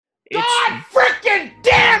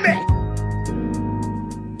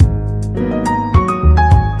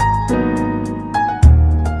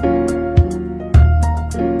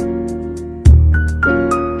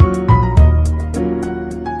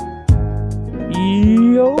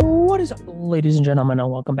Yo, what is up, ladies and gentlemen, and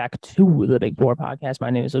welcome back to the Big Four podcast. My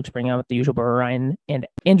name is Luke Spring. I'm with the usual Ryan and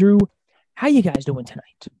Andrew. How you guys doing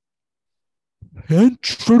tonight?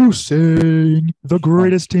 Introducing the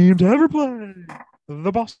greatest team to ever play,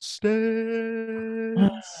 the Boston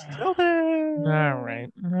Celtics. All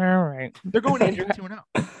right. They're going Andrew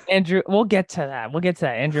 2-0. Andrew, we'll get to that.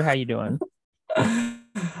 Andrew, how you doing?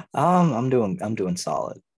 I'm doing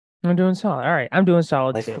solid. I'm doing solid. All right, I'm doing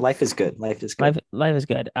solid too. Life is good. Life is good. Life is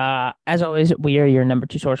good. As always, we are your number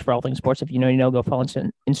two source for all things sports. If you know, you know. Go follow us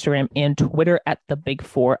on Instagram and Twitter at the Big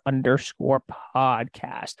Four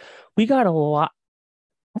 _podcast. We got a lot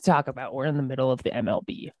to talk about. We're in the middle of the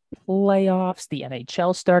MLB playoffs. The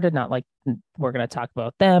NHL started. Not like we're going to talk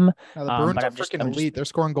about them. Now, the Bruins are freaking elite. They're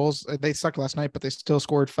scoring goals. They sucked last night, but they still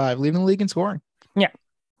scored 5, leading the league in scoring. Yeah.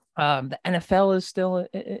 The NFL is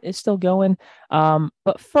still going.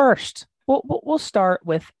 But first, we'll start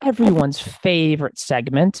with everyone's favorite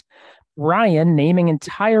segment. Ryan naming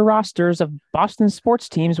entire rosters of Boston sports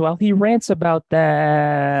teams while he rants about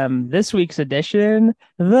them. This week's edition,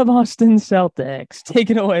 the Boston Celtics.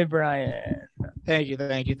 Take it away, Brian. Thank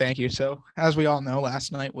you. So, as we all know,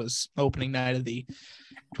 last night was opening night of the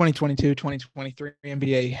 2022-2023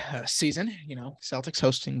 NBA season. You know, Celtics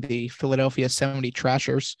hosting the Philadelphia 70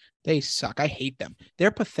 Trashers. They suck. I hate them.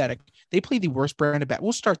 They're pathetic. They play the worst brand of bat.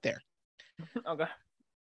 We'll start there. Okay.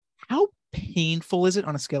 How painful is it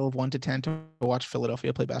on a scale of 1 to 10 to watch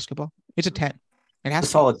Philadelphia play basketball? It's a 10. It has a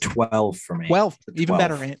solid 12 for me. 12, even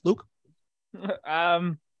better, ain't it, Luke?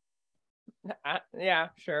 Yeah,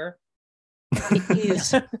 sure. It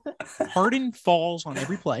is. Harden falls on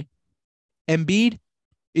every play. Embiid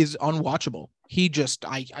is unwatchable. He just,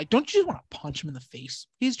 I don't you just want to punch him in the face?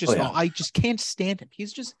 He's just, I just can't stand him.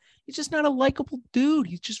 He's just not a likable dude.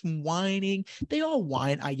 He's just whining. They all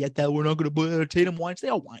whine. I get that. We're not going to Tatum whines. They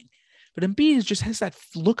all whine. But Embiid just has that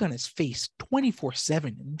look on his face 24/7.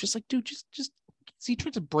 And I'm just like, dude, just he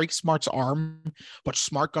tried to break Smart's arm, but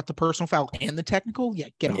Smart got the personal foul and the technical. Yeah,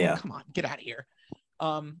 get on. Come on, get out of here.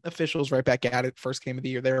 Officials right back at it. First game of the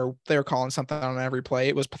year. They were calling something on every play.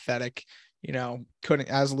 It was pathetic. You know, couldn't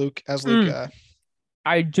as Luke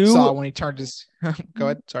I do saw when he turned his go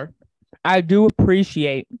ahead. Sorry. I do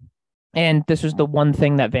appreciate, and this was the one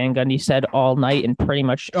thing that Van Gundy said all night and pretty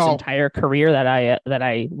much his entire career that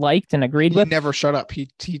I liked and agreed with. He never shut up. He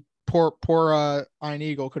poor Iron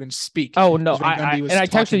Eagle couldn't speak. Oh no, I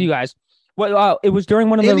texted you guys. Well, it was during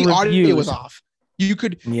one of the reviews. Audio was off. You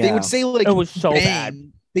could. Yeah. They would say like it was so bang. bad.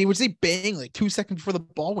 They would say bang like 2 seconds before the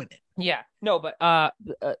ball went in. Yeah, no, but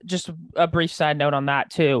just a brief side note on that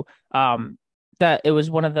too. That it was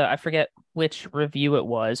one of the, I forget which review it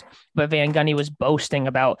was, but Van Gundy was boasting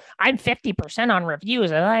about I'm 50% on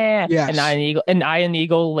reviews, and Iron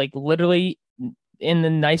Eagle like literally in the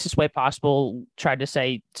nicest way possible tried to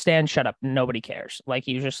say Stan, shut up, nobody cares. Like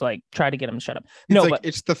he was just like try to get him to shut up. But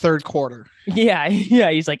it's the third quarter. Yeah,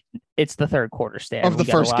 he's like it's the third quarter, Stan, of the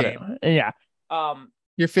first game. Yeah.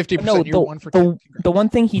 You're 50%. You're 1 for 10. The one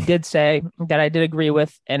thing he did say that I did agree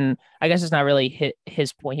with, and I guess it's not really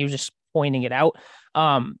his point. He was just pointing it out.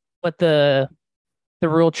 But the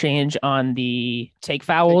rule change on the take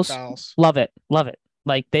fouls. Love it.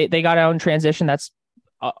 Like they got out in transition. That's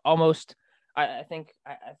almost. I think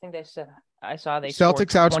they said I saw they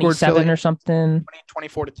Celtics outscored 27 Philly or something.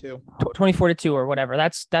 24-2. 24-2 or whatever.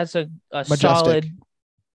 That's a solid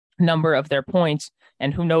number of their points.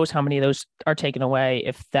 And who knows how many of those are taken away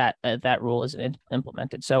if that rule is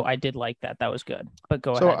implemented. So I did like that. That was good. But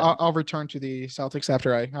go ahead. So I'll return to the Celtics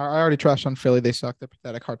after I already trashed on Philly. They suck. They're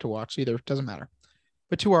pathetic, hard to watch. Either doesn't matter.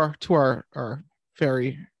 But to our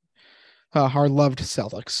very hard loved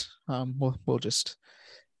Celtics, we'll just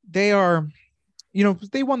they are. You know,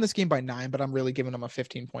 they won this game by 9, but I'm really giving them a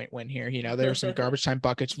 15-point win here. You know, there's some garbage time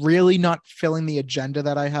buckets, really not filling the agenda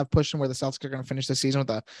that I have pushing where the Celtics are going to finish the season with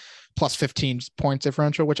a plus 15 points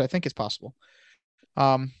differential, which I think is possible.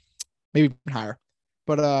 Maybe higher,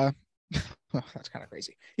 but that's kind of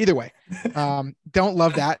crazy. Either way, don't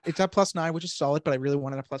love that. It's at plus 9, which is solid, but I really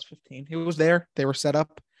wanted a plus 15. It was there. They were set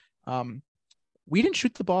up. We didn't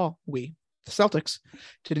shoot the ball. The Celtics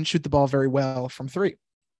didn't shoot the ball very well from 3.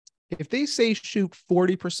 If they say shoot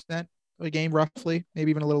 40% a game, roughly, maybe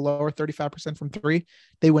even a little lower, 35% from 3,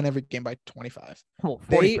 they win every game by 25. Well,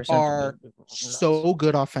 they are so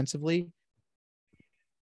good offensively.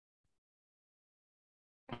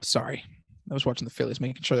 Sorry. I was watching the Phillies,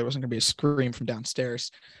 making sure there wasn't going to be a scream from downstairs.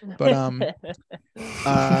 But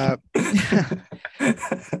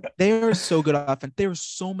they are so good offense. There are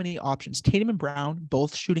so many options. Tatum and Brown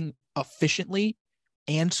both shooting efficiently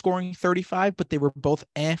and scoring 35, but they were both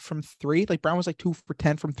from 3. Like Brown was like 2 for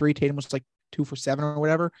 10 from 3. Tatum was like 2 for 7 or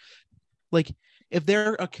whatever. Like if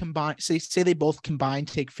they're a combined, say they both combined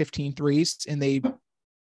take 15 threes and they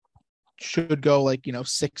should go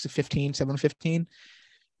 6 of 15, 7 of 15,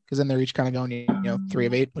 because then they're each kind of going 3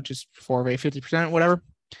 of 8, which is 4 of 8, 50%, whatever.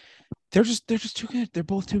 They're just too good. They're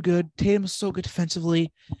both too good. Tatum is so good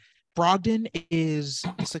defensively. Brogdon is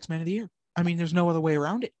the 6th man of the year. I mean, there's no other way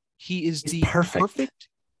around it. He's the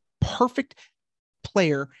perfect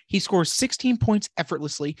player. He scores 16 points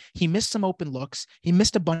effortlessly. He missed some open looks. He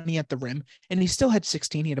missed a bunny at the rim, and he still had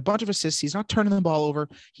 16. He had a bunch of assists. He's not turning the ball over.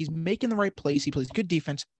 He's making the right plays. He plays good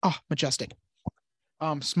defense. Majestic.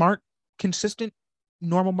 Smart, consistent,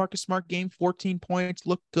 normal Marcus Smart game. 14 points.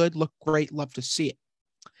 Look good. Look great. Love to see it.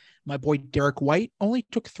 My boy Derek White only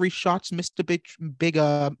took 3 shots, missed a big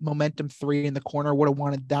momentum 3 in the corner. Would have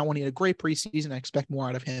wanted that one. He had a great preseason. I expect more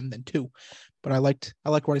out of him than 2, but I liked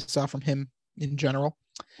what I saw from him in general.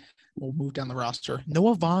 We'll move down the roster.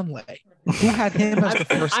 Noah Vonleh, who had him as the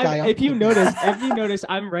first guy. If you notice,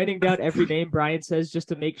 I'm writing down every name Brian says just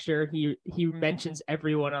to make sure he mentions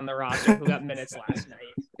everyone on the roster who got minutes last night.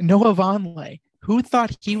 Noah Vonleh, who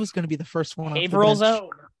thought he was going to be the first one Haverhill zone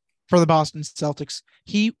for the Boston Celtics.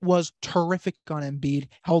 He was terrific on Embiid,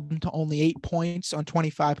 held him to only 8 points on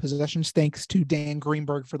 25 possessions, thanks to Dan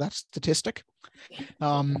Greenberg for that statistic.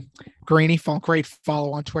 Greeny, great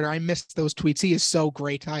follow on Twitter. I missed those tweets. He is so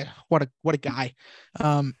great. What a guy.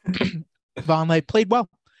 Vonleh played well.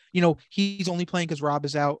 He's only playing because Rob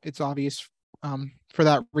is out. It's obvious for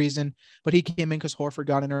that reason, but he came in because Horford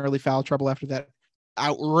got in early foul trouble after that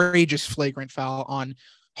outrageous flagrant foul on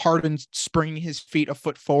Harden springing his feet a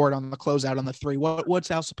foot forward on the closeout on the 3. What's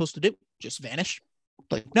Al supposed to do? Just vanish?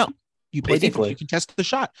 No, you play defense. You can test the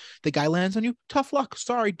shot. The guy lands on you. Tough luck.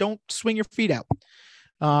 Sorry, don't swing your feet out.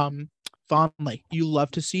 Vonleh, you love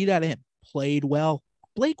to see that in him. Played well.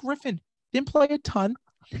 Blake Griffin didn't play a ton.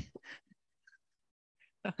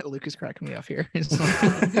 Luke is cracking me off here.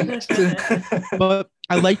 But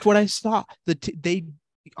I liked what I saw. They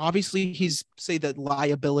obviously he's the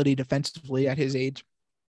liability defensively at his age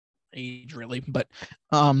really, but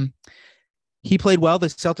he played well. The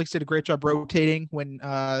Celtics did a great job rotating when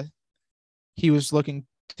he was looking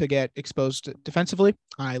to get exposed defensively.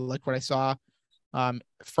 I liked what I saw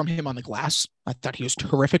from him on the glass. I thought he was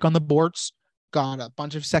terrific on the boards. Got a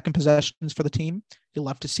bunch of second possessions for the team. You'll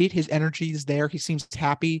love to see it. His energy is there. He seems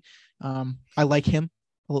happy. I like him.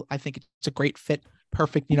 I think it's a great fit.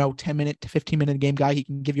 Perfect, 10-minute to 15-minute game guy. He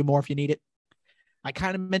can give you more if you need it. I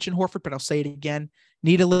kind of mentioned Horford, but I'll say it again.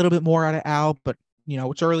 Need a little bit more out of Al, but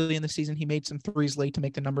it's early in the season. He made some threes late to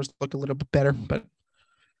make the numbers look a little bit better, but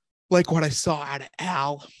like what I saw out of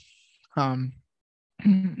Al.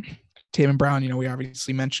 Tatum Brown, we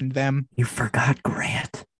obviously mentioned them. You forgot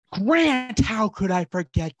Grant. How could I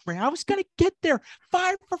forget Grant? I was going to get there.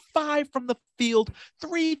 5 for 5 from the field,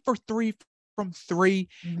 3 for 3 from 3.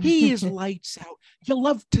 He is lights out. You'll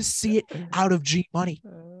love to see it out of G Money.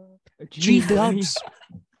 G-Dubs.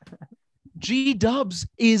 G-Dubs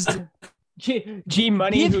is G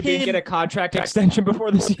Money, who didn't get a contract extension before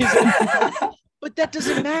the season. But that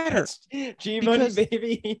doesn't matter. G Money,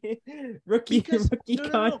 baby. Rookie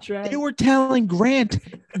contract. They were telling Grant,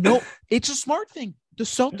 no, it's a smart thing. The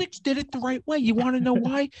Celtics did it the right way. You want to know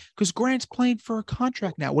why? Because Grant's playing for a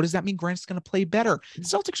contract now. What does that mean? Grant's going to play better. The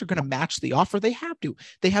Celtics are going to match the offer. They have to.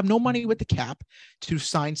 They have no money with the cap to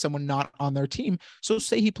sign someone not on their team. So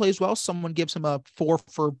say he plays well, someone gives him a 4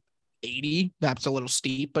 for 80. That's a little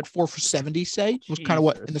steep, but 4 for 70, say, was kind of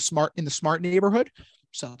what in the smart neighborhood.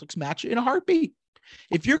 Celtics match it in a heartbeat.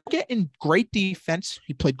 If you're getting great defense,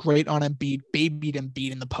 he played great on Embiid, babied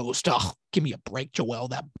Embiid in the post. Oh, give me a break, Joel,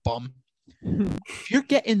 that bum. If you're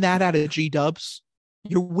getting that out of G-Dubs,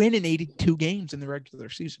 you're winning 82 games in the regular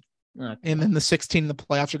season. Okay. And then the 16 in the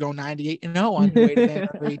playoffs are going 98-0 on the way to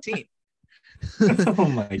Vancouver 18. Oh,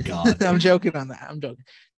 my God. I'm joking on that. I'm joking.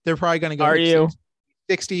 They're probably going to go. Are you?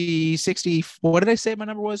 60. What did I say my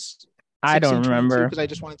number was? I don't remember. Because I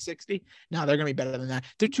just wanted 60. No, they're going to be better than that.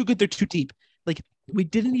 They're too good. They're too deep. Like, we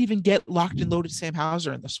didn't even get locked and loaded Sam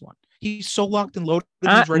Hauser in this one. He's so locked and loaded.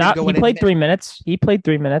 He's ready to go in. He played 3 minutes. He played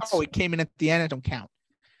 3 minutes. Oh, he came in at the end. It don't count.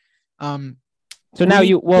 So now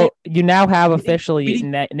you now have officially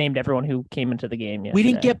named everyone who came into the game. We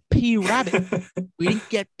didn't get P. Rabbit. We didn't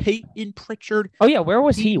get Peyton Pritchard. Oh, yeah, where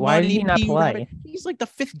was he? Why did he not play? Rabbit. He's like the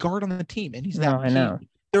 5th guard on the team, and he's that. I know.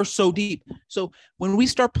 They're so deep. So when we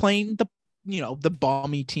start playing the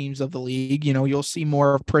balmy teams of the league, you'll see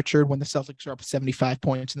more of Pritchard when the Celtics are up 75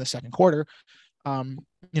 points in the second quarter.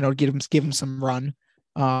 Give him some run.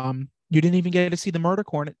 You didn't even get to see the murder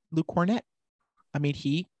cornet, Luke Cornett. I mean,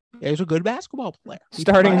 he He's a good basketball player.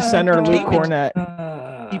 Starting center Luke Cornett.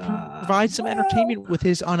 He provides some entertainment with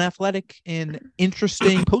his unathletic and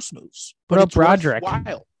interesting post moves. But What it's about Broderick?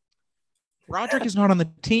 worthwhile. Broderick is not on the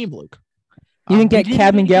team, Luke. You didn't get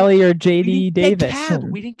Cab Mingelli or JD Davis.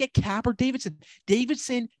 We didn't get Cab or Davidson.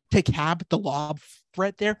 Davidson to Cab, the lob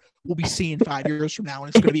threat there, we'll be seeing 5 years from now, and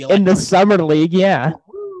it's going to be in the summer league. Yeah.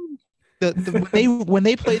 When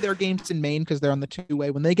they play their games in Maine, because they're on the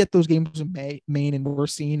two-way, when they get those games in Maine, and we're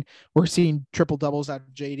seeing triple doubles out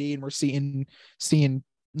of JD, and we're seeing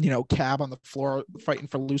Cab on the floor fighting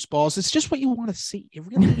for loose balls. It's just what you want to see. It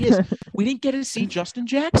really is. We didn't get to see Justin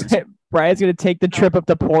Jackson. Brian's going to take the trip up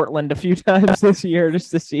to Portland a few times this year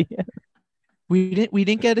just to see him. We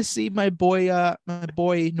didn't get to see my boy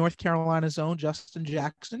North Carolina's own Justin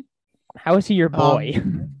Jackson. How is he your boy?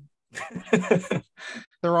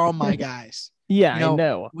 They're all my guys. Yeah, I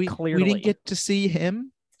know. Clearly, we didn't get to see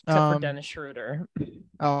him. Except for Dennis Schroeder.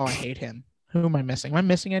 Oh, I hate him. Who am I missing? Am I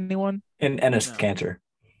missing anyone? And Enes Kanter.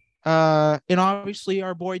 And obviously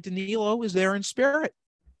our boy Danilo is there in spirit.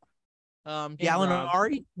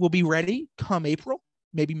 Gallinari will be ready come April,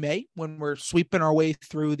 maybe May, when we're sweeping our way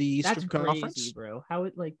through the Eastern Conference. Crazy, bro. How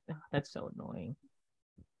it that's so annoying.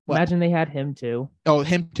 What? Imagine they had him too. Oh,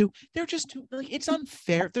 him too. They're just too it's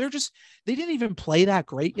unfair. They didn't even play that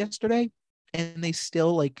great yesterday, and they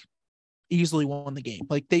still easily won the game.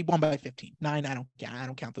 They won by 15. 9. I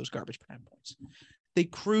don't count those garbage time points. They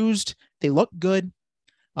cruised. They looked good.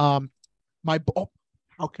 How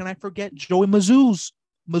can I forget Joey Mazzulla?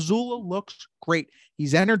 Mazzulla looks great.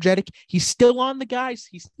 He's energetic. He's still on the guys.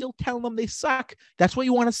 He's still telling them they suck. That's what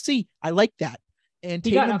you want to see. I like that. And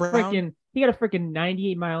he got a freaking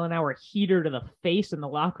 98-mile-an-hour heater to the face in the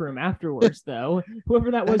locker room afterwards, though.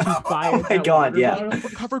 Whoever that was who fired. Oh my God, yeah.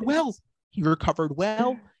 Recovered well. He recovered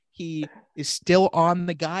well. He is still on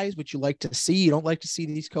the guys, which you like to see. You don't like to see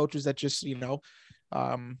these coaches that just,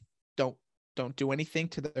 don't do anything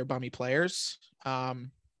to their bummy players.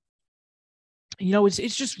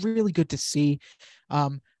 It's just really good to see.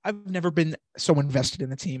 I've never been so invested in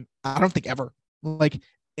the team. I don't think ever.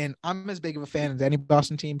 And I'm as big of a fan as any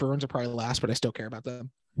Boston team. Bruins are probably last, but I still care about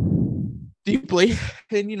them deeply.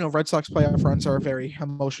 And, Red Sox playoff runs are very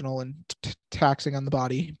emotional and taxing on the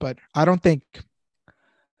body. But I don't think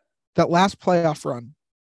that last playoff run,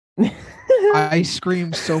 I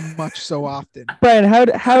scream so much so often. Brian,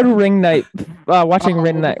 how do ring night watching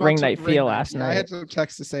ring night feel last night? I had some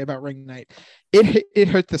text to say about ring night. It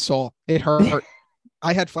hurt the soul. It hurt.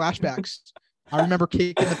 I had flashbacks. I remember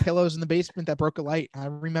kicking the pillows in the basement that broke a light. I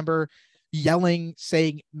remember yelling,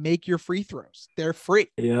 saying, "Make your free throws. They're free."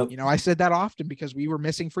 Yep. I said that often because we were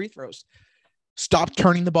missing free throws. Stop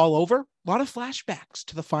turning the ball over. A lot of flashbacks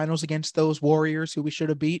to the finals against those Warriors who we should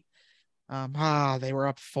have beat. They were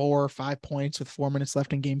up 4 or 5 points with 4 minutes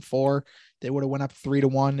left in game 4. They would have went up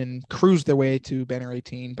 3-1 and cruised their way to Banner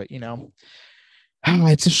 18. But,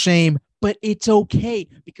 it's a shame, but it's okay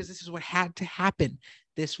because this is what had to happen.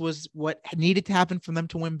 This was what needed to happen for them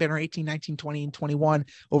to win Banner 18, 19, 20, and 21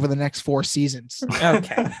 over the next 4 seasons.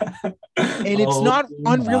 Okay. And it's not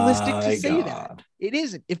unrealistic to say that. It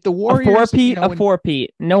isn't. If the Warriors... A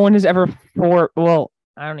four-peat. No one has ever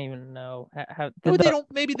I don't even know how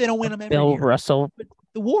maybe they don't win them every Bill year. Russell. But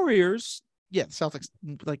the Warriors, the Celtics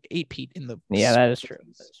 8-peat in the that is true.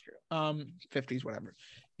 50s, whatever.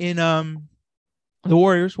 In the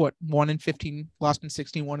Warriors, 1 in 15, lost in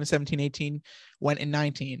 16, 1 in 17, 18, went in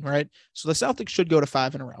 19, right? So the Celtics should go to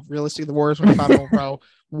 5 in a row. Realistically, the Warriors went 5 in a row,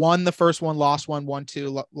 won the first one, lost one, won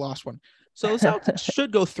 2, lost one. So the Celtics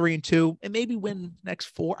should go 3-2 and maybe win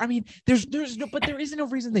next 4. I mean, there isn't no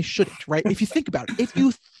reason they shouldn't, right? If you think about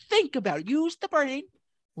it, use the brain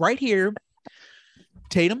right here.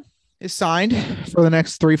 Tatum is signed for the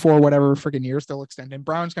next 3, 4, whatever freaking years they'll extend him.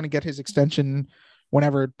 Brown's going to get his extension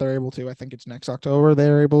whenever they're able to. I think it's next October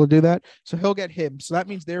they're able to do that. So he'll get him. So that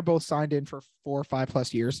means they're both signed in for 4 or 5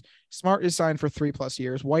 plus years. Smart is signed for 3 plus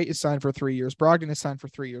years. White is signed for 3 years. Brogdon is signed for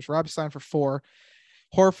 3 years. Rob is signed for 4.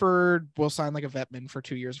 Horford will sign like a vetman for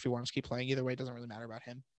 2 years if he wants to keep playing. Either way, it doesn't really matter about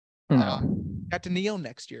him. Got Daniil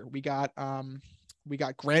next year. We got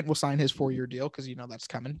Grant will sign his 4-year deal because that's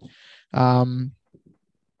coming. Who am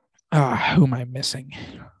I missing?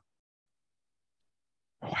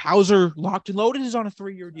 Hauser, locked and loaded, is on a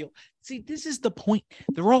 3-year deal. See, this is the point.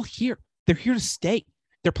 They're all here. They're here to stay.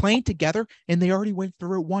 They're playing together, and they already went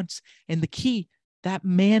through it once. And the key, that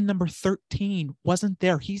man number 13 wasn't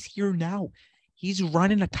there. He's here now. He's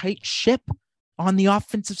running a tight ship on the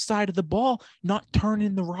offensive side of the ball, not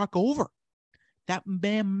turning the rock over. That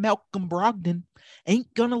man, Malcolm Brogdon,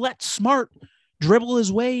 ain't going to let Smart dribble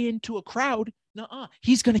his way into a crowd. Nuh-uh.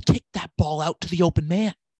 He's going to kick that ball out to the open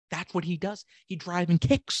man. That's what he does. He driving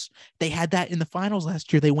kicks. They had that in the finals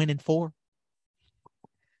last year. They win in 4.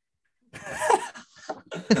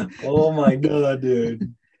 Oh my god,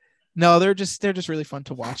 dude. No, they're just really fun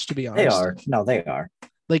to watch, to be honest. They are. No, they are.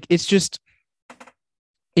 Like it's just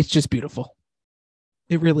beautiful.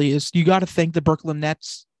 It really is. You got to thank the Brooklyn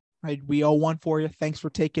Nets. Right? We owe one for you. Thanks for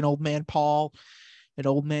taking old man Paul and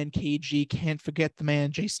old man KG. Can't forget the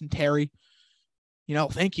man Jason Terry.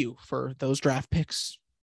 Thank you for those draft picks.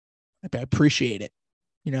 I appreciate it.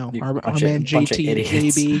 Our man JT,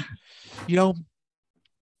 JB.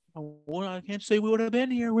 I can't say we would have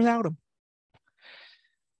been here without him.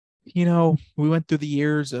 We went through the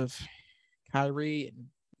years of Kyrie and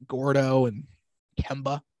Gordo and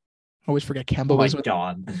Kemba. I always forget Kemba was with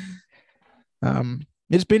John.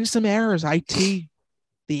 There's been some errors. The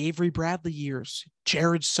Avery Bradley years,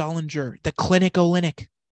 Jared Solinger, the Clinic Olynyk,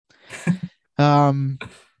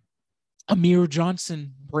 Amir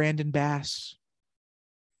Johnson, Brandon Bass,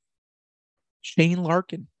 Shane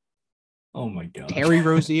Larkin. Oh my god. Terry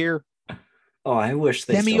Rozier. Oh, I wish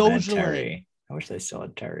they Demi still had Ojeleye. Terry. I wish they still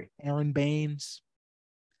had Terry. Aaron Baines.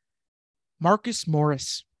 Marcus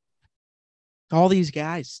Morris. All these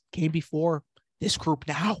guys came before this group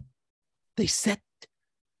now. They set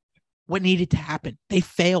what needed to happen. They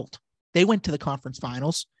failed. They went to the conference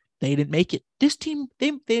finals. They didn't make it. This team,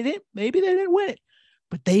 they didn't, maybe they didn't win it,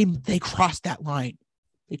 but they crossed that line.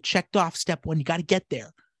 They checked off step 1. You got to get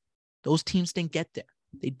there. Those teams didn't get there.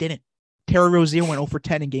 They didn't. Terry Rozier went 0 for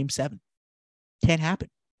 10 in game 7. Can't happen.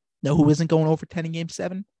 Know who isn't going 0 for 10 in game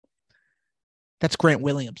 7? That's Grant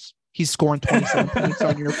Williams. He's scoring 27 points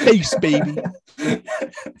on your face, baby. Can't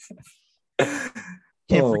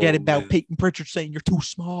forget about Peyton Pritchard saying you're too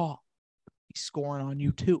small. He's scoring on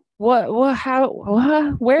you too. What?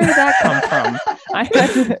 Where did that come from?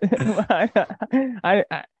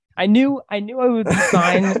 I knew I would be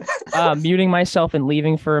fine muting myself and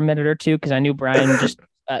leaving for a minute or two because I knew Brian just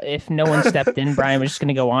if no one stepped in, Brian was just going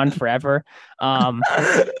to go on forever. Oh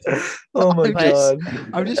my god!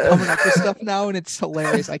 I'm just coming up with stuff now, and it's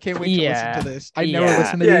hilarious. I can't wait to listen to this. I never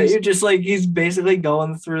listened to these. You're just like he's basically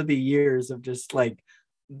going through the years of just like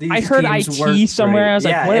these. I heard IT somewhere. I was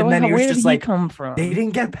like, where did he come from? They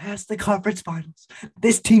didn't get past the conference finals.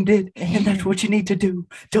 This team did, and that's what you need to do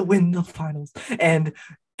to win the finals. And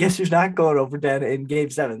guess who's not going over 10 in game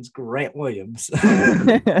 7's Grant Williams.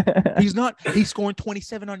 He's not. He's scoring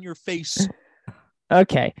 27 on your face.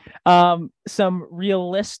 Okay. Some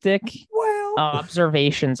realistic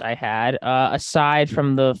observations I had, aside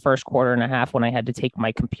from the first quarter and a half when I had to take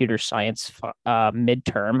my computer science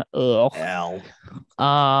midterm.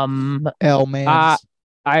 Man.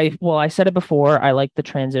 I said it before. I like the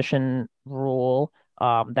transition rule.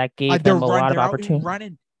 That gave them a lot of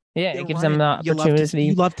opportunity. Yeah, it gives them the opportunity.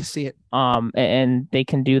 You love to see it. And they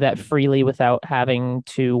can do that freely without having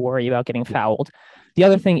to worry about getting fouled. The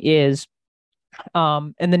other thing is,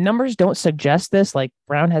 and the numbers don't suggest this, like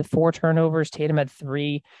Brown had 4 turnovers, Tatum had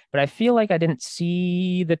 3, but I feel like I didn't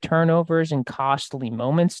see the turnovers in costly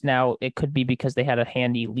moments. Now, it could be because they had a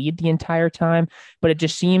handy lead the entire time, but it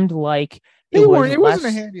just seemed like it wasn't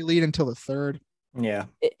a handy lead until the 3rd. Yeah.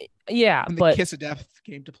 When the kiss of death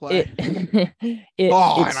came to play.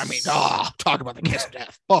 Talk about the kiss of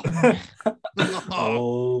death.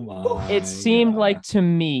 Oh my. It seemed like to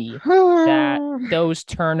me that those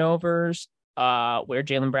turnovers, where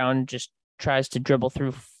Jaylen Brown just tries to dribble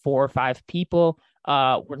through 4 or 5 people,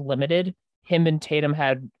 were limited. Him and Tatum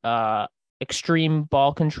had extreme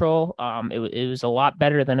ball control. It was a lot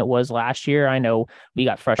better than it was last year. I know we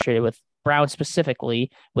got frustrated with Brown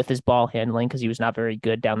specifically with his ball handling because he was not very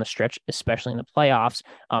good down the stretch, especially in the playoffs.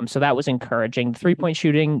 So that was encouraging. 3-point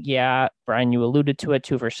shooting, yeah, Brian, you alluded to it.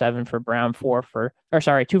 2 for 7 for Brown, 2 for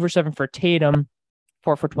 7 for Tatum,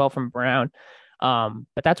 4 for 12 from Brown.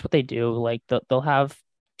 But that's what they do. Like they'll have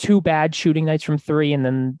 2 bad shooting nights from 3, and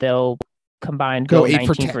then they'll combine go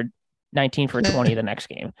 19 for 20 the next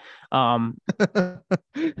game. And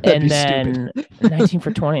then 19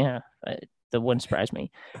 for 20. That wouldn't surprise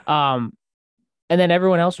me. And then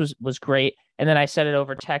everyone else was great. And then I said it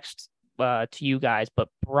over text to you guys, but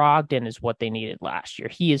Brogdon is what they needed last year.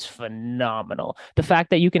 He is phenomenal. The fact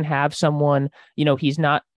that you can have someone, he's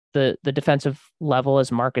not the defensive level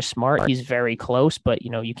as Marcus Smart. He's very close, but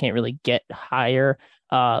you can't really get higher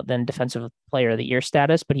than defensive player of the year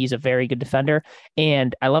status, but he's a very good defender.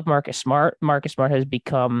 And I love Marcus Smart. Marcus Smart has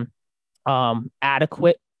become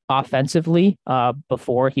adequate offensively.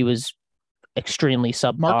 Before he was extremely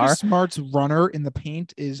subpar. Marcus Smart's runner in the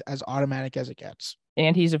paint is as automatic as it gets.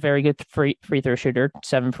 And he's a very good free throw shooter,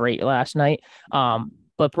 7 for 8 last night.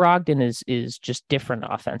 But but Brogdon is just different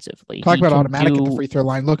offensively. Talk He about can automatic at the do- free throw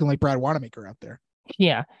line, looking like Brad Wanamaker out there.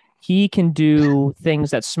 Yeah, he can do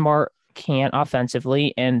things that Smart can't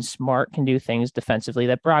offensively, and Smart can do things defensively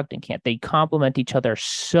that Brogdon can't. They complement each other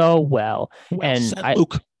so well. And said,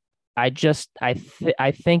 Luke. I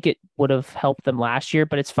think it would have helped them last year,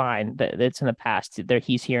 but it's fine. It's in the past.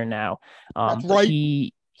 He's here now. That's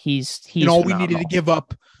right. He's and all phenomenal. we needed to give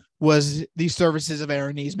up was the services of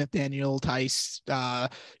Aaron Nesmith, Daniel Tice,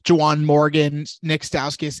 Juwan Morgan, Nick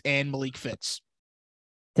Stauskas, and Malik Fitz.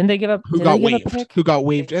 Didn't they give up? Who got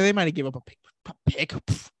waived? And they might have given up a pick.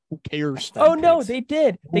 Who cares? Oh no, they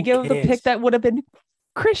did. They gave up the pick that would have been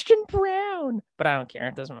Christian Brown, but I don't care.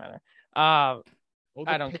 It doesn't matter. I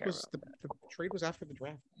don't care. The trade was after the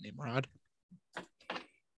draft, Nimrod. What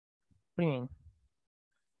do you mean?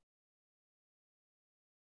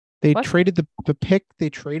 They traded the pick.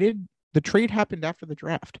 They traded. The trade happened after the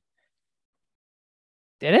draft.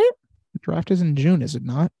 Did it? The draft is in June, is it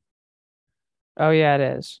not? Oh yeah, it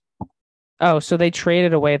is. Oh, so they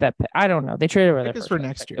traded away that pick. I don't know. They traded away that pick. For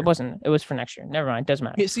next year. It wasn't. It was for next year. Never mind. Doesn't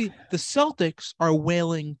matter. Yeah, see, the Celtics are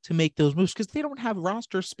wailing to make those moves because they don't have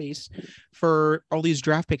roster space for all these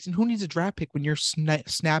draft picks. And who needs a draft pick when you're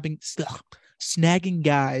snagging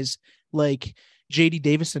guys like J.D.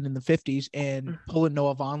 Davison in the 50s and pulling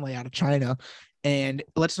Noah Vonleh out of China? And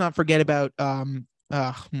let's not forget about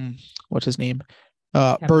what's his name?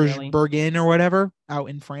 Bergin or whatever out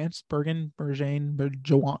in France. Bergin,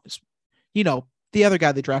 you know, the other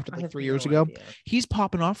guy they drafted like 3 years ago. He's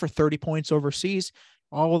popping off for 30 points overseas.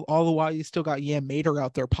 All the while you still got Yam Mater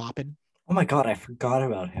out there popping. Oh my God, I forgot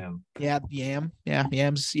about him. Yeah, Yam. Yeah,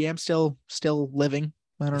 Yam's still living.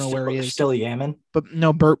 I don't know where he is. Still yamming. But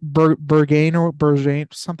no, Bergane or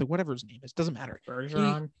Bergane, something, whatever his name is, doesn't matter.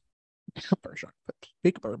 Bergeron. Bergeron.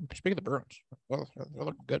 Speak of the Bruins. Well, they're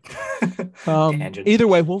looking good. Either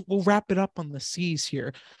way, we'll wrap it up on the C's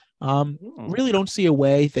here. Really don't see a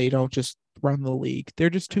way they don't just run the league. They're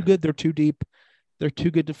just too good. They're too deep. They're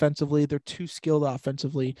too good defensively. They're too skilled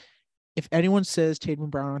offensively. If anyone says Tatum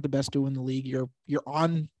and Brown aren't the best duo in the league, you're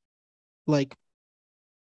on like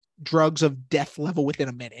drugs of death level within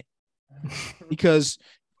a minute because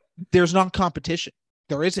there's not competition.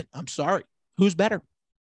 There isn't. I'm sorry. Who's better?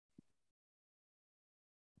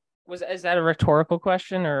 Is that a rhetorical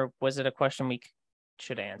question or was it a question we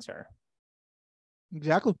should answer?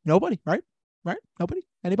 Exactly. Nobody, right? Nobody?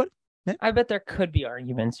 Anybody? Yeah. I bet there could be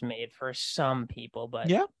arguments made for some people, but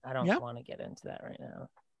yeah, I don't want to get into that right now.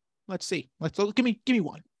 Let's see. Give me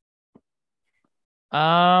one.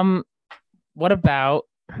 What about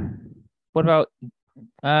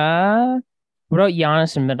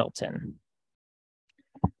Giannis and Middleton?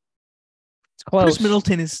 It's close. Chris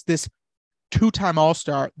Middleton is this two-time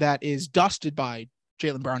All-Star that is dusted by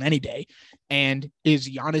Jaylen Brown any day, and is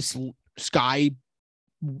Giannis sky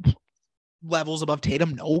levels above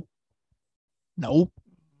Tatum? No.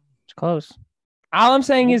 It's close. All I'm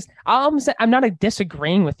saying is, I'm not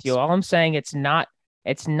disagreeing with you. All I'm saying it's not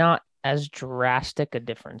as drastic a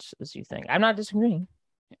difference as you think. I'm not disagreeing.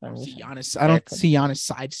 I don't see Giannis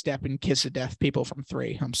sidestep and kiss of death people from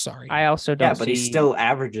three. I'm sorry. I also don't. Yeah, but he still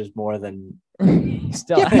averages more than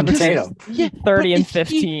Tatum. 30 and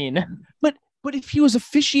 15. But if he was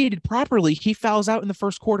officiated properly, he fouls out in the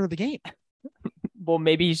first quarter of the game. Well,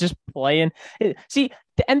 maybe he's just playing. See,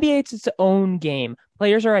 the NBA, it's its own game.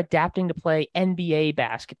 Players are adapting to play NBA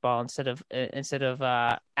basketball instead of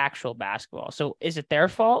actual basketball. So is it their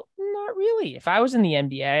fault? Not really. If I was in the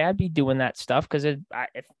NBA, I'd be doing that stuff because if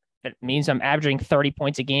it means I'm averaging 30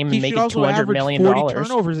 points a game and making $200 million. 40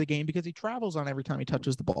 turnovers a game because he travels on every time he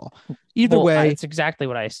touches the ball. Either way, it's exactly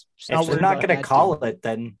what I said. We're not going to call it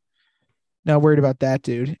then. Not worried about that,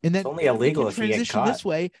 dude. And then it's only illegal if you get caught. This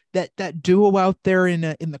way, that duo out there in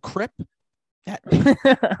the crypt. That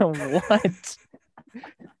what?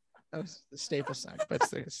 That was the Staples sign, but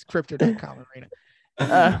it's crypto.com arena.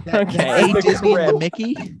 Okay. A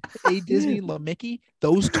Disney LaMickey.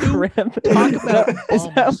 Those two. Crib. Talk about is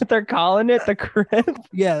that what they're calling it? The crib?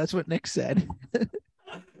 Yeah, that's what Nick said.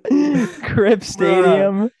 Crib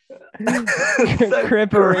Stadium.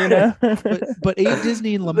 Crib Arena. but A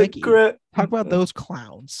Disney and LaMickey. Talk about those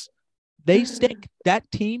clowns. They stick. That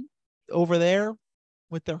team over there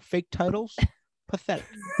with their fake titles. Pathetic.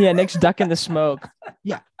 Yeah, Nick's ducking the smoke.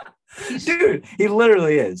 Yeah. Dude, he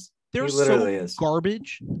literally is. They're so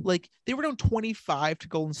garbage. Like, they were down 25 to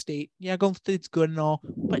Golden State. Yeah, Golden State's good and all,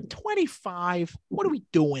 but 25, what are we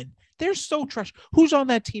doing? They're so trash. Who's on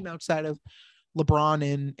that team outside of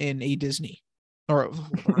LeBron and A Disney? Or I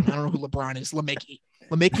don't know who LeBron is. LaMickey.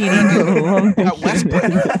 LeMahieu.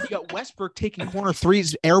 You got Westbrook taking corner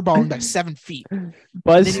threes, airballing by 7 feet.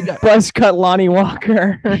 Buzz cut Lonnie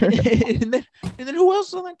Walker. and then who else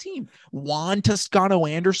is on that team? Juan Toscano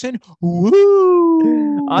Anderson.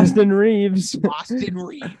 Woo! Austin Reeves.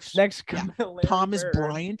 Next, Thomas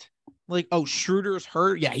Bryant. Like, Schroeder's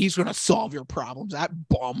hurt. Yeah, he's gonna solve your problems. That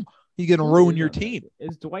bum. He's gonna ruin your team.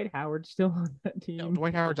 Is Dwight Howard still on that team? No,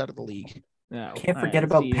 Dwight Howard's out of the league. No, Can't forget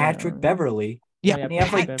about Patrick Beverly. Yeah, didn't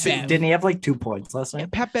he have like 2 points last night? Yeah,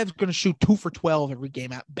 Pat Bev's going to shoot 2 for 12 every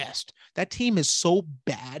game at best. That team is so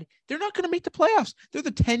bad. They're not going to make the playoffs. They're the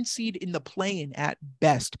 10 seed in the play-in at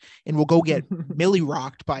best, and we'll go get Millie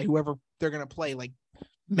rocked by whoever they're going to play, like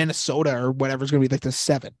Minnesota or whatever's going to be like the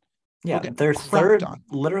 7. Yeah, their third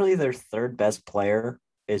best player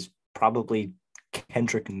is probably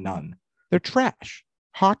Kendrick Nunn. They're trash.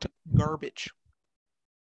 Hot garbage.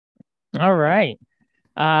 All right.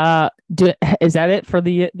 Is that it for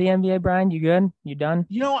the NBA, Brian? You good? You done?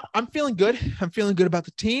 I'm feeling good. I'm feeling good about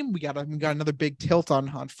the team. We got another big tilt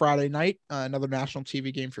on Friday night. Another national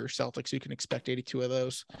TV game for your Celtics. You can expect 82 of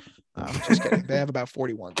those. Just kidding. They have about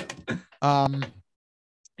 41.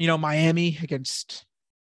 Miami against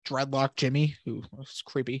Dreadlock Jimmy, who was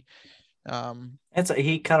creepy.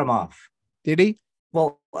 He cut him off. Did he?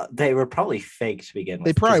 Well, they were probably fake to begin with.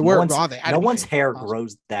 They probably were. No one's hair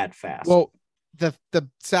grows that fast. Well, the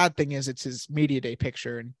sad thing is it's his media day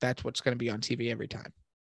picture, and that's what's going to be on TV every time.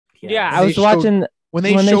 Yeah, I was watching when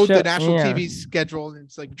they showed the national TV schedule, and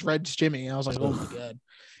it's like Dreads Jimmy, and I was like, oh my god.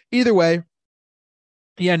 Either way,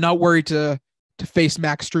 not worried to face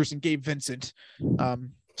Max Strus and Gabe Vincent.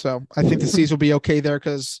 So I think the C's will be okay there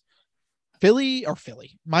because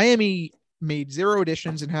Miami made 0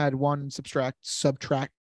 additions and had 1 subtraction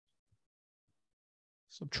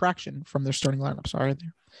from their starting lineup. Sorry.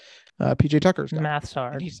 PJ Tucker's got math's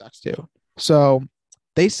hard. And he sucks too. So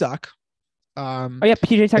they suck.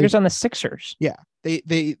 PJ Tucker's on the Sixers. Yeah.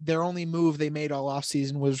 Their only move they made all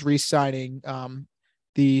offseason was re-signing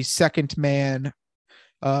the second man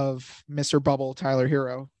of Mr. Bubble, Tyler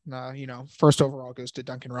Hero. First overall goes to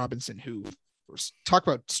Duncan Robinson, who talk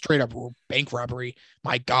about straight up bank robbery.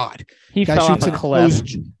 My God. He fell off a cliff.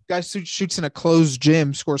 Guy shoots in a closed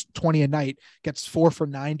gym, scores 20 a night, gets 4 for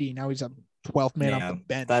 90. Now he's a 12th man off the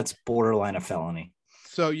bench. That's borderline a felony.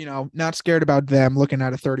 So, not scared about them looking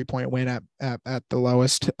at a 30-point win at the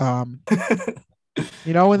lowest. And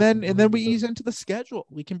then we ease into the schedule.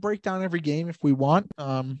 We can break down every game if we want.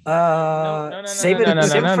 Save it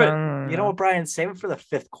for, you know what, Brian? Save it for the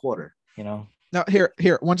 5th quarter, Now, here,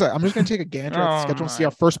 one second. I'm just going to take a gander at the schedule and see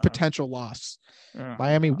our first potential loss.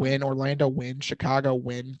 Miami win, Orlando win, Chicago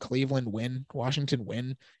win, Cleveland win, Washington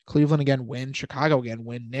win, Cleveland again win, Chicago again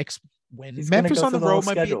win, Knicks win. Memphis on the road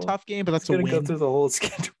might be a tough game, but that's a win. Go through the whole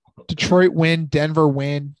schedule. Detroit win, Denver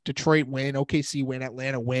win, Detroit win, OKC win,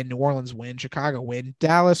 Atlanta win, New Orleans win, Chicago win,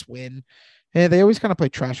 Dallas win. And they always kind of play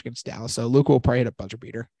trash against Dallas, so Luka will probably hit a buzzer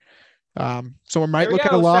beater. So we might look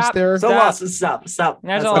at a loss there. Stop. There's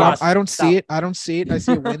a loss. I don't see it. I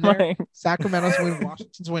see a win there. Sacramento's win,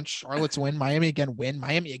 Washington's win, Charlotte's win, Miami again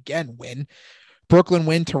win, Brooklyn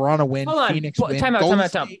win, Toronto win, Phoenix win. Time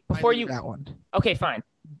out. Before you that one. Okay, fine.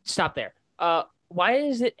 Stop there. Why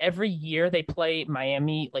is it every year they play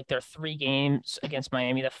Miami, like their 3 games against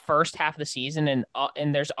Miami the first half of the season, and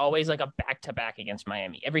there's always like a back-to-back against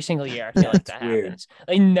Miami every single year? I feel like that happens.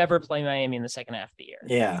 They never play Miami in the second half of the year.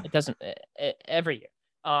 Yeah, it doesn't every year.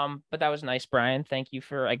 But that was nice, Brian. Thank you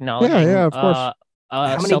for acknowledging. Yeah, of course.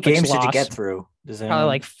 How many Celtics games loss. did you get through? Probably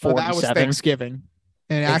like 47. That was Thanksgiving,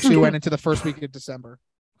 and it actually went into the first week of December.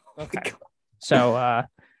 Okay, so.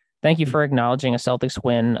 Thank you for acknowledging a Celtics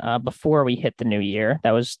win before we hit the new year.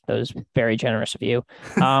 That was very generous of you.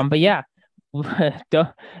 But yeah,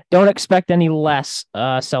 don't expect any less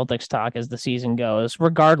Celtics talk as the season goes,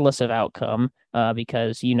 regardless of outcome,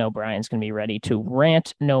 because Brian's going to be ready to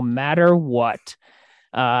rant no matter what.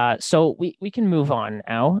 So we can move on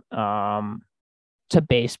now to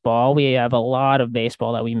baseball. We have a lot of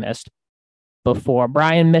baseball that we missed before.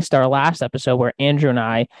 Brian missed our last episode where Andrew and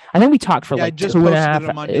I think we talked for like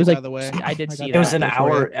 2.5. Monday, it was like, by the way. I did see that. It was an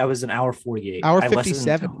hour. It was an hour 48. Hour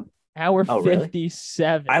 57. Hour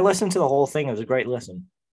 57. I listened to the whole thing. It was a great listen.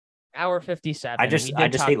 Hour 57. I just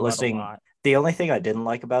hate listening. The only thing I didn't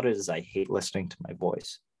like about it is I hate listening to my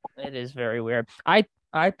voice. It is very weird. I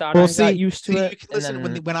thought I got used to it. You can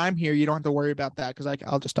listen when I'm here. You don't have to worry about that because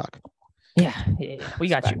I'll just talk. Yeah, we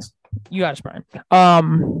got you. You got us, Brian.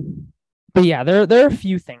 But yeah, there are a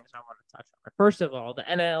few things I want to touch on. First of all, the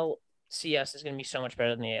NLCS is going to be so much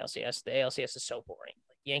better than the ALCS. The ALCS is so boring.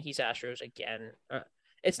 Like Yankees, Astros again.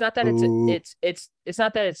 It's not that Ooh. it's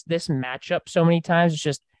not that it's this matchup so many times. It's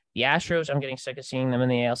just the Astros. I'm getting sick of seeing them in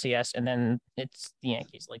the ALCS, and then it's the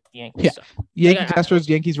Yankees. Like the Yeah. Yankees suck. Like Yankees, Astros,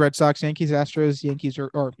 Yankees, Red Sox, Yankees, Astros, Yankees,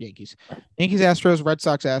 or Yankees. Yankees, Astros, Red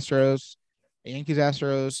Sox, Astros, Yankees,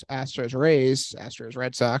 Astros, Astros, Rays, Astros,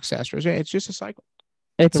 Red Sox, Astros. It's just a cycle.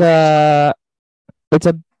 it's The Rays suck. it's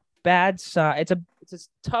a bad sign. It's a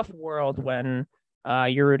tough world when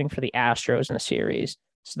you're rooting for the Astros in a series.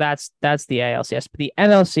 So that's the ALCS, but the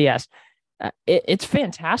NLCS, it's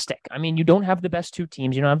fantastic. I mean, you don't have the best two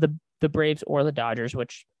teams. You don't have the Braves or the Dodgers,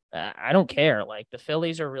 which I don't care. Like the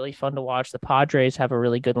Phillies are really fun to watch. The Padres have a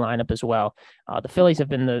really good lineup as well. The Phillies have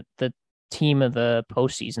been the team of the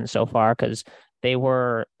postseason so far because they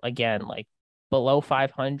were again like below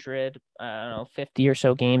 500, I don't know, 50 or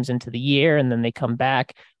so games into the year, and then they come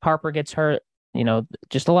back. Harper gets hurt.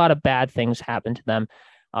 Just a lot of bad things happen to them.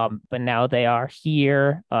 But now they are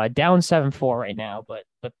here, down 7-4 right now. But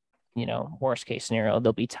worst case scenario,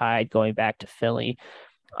 they'll be tied going back to Philly.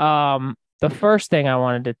 The first thing I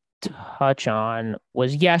wanted to touch on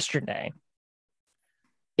was yesterday.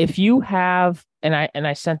 If you have, and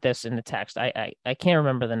I sent this in the text, I can't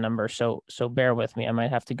remember the number, so bear with me. I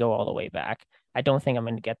might have to go all the way back. I don't think I'm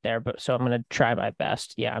going to get there, but so I'm going to try my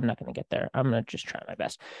best. Yeah, I'm not going to get there. I'm going to just try my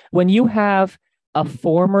best. When you have a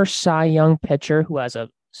former Cy Young pitcher who has a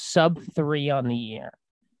sub 3 on the year,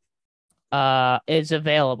 is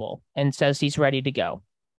available and says he's ready to go,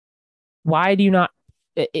 why do you not?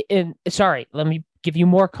 Sorry, let me give you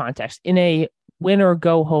more context. In a win or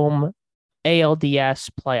go home ALDS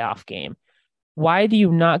playoff game, why do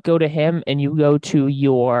you not go to him and you go to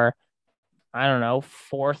your, I don't know,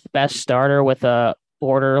 fourth best starter with a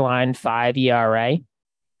borderline 5 ERA?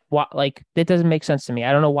 What, like, that doesn't make sense to me.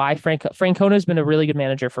 I don't know why Francona has been a really good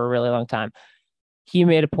manager for a really long time. He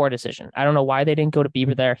made a poor decision. I don't know why they didn't go to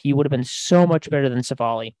Bieber there. He would have been so much better than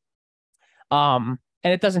Savali. And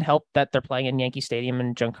it doesn't help that they're playing in Yankee Stadium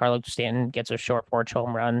and Giancarlo Stanton gets a short porch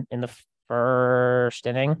home run in the first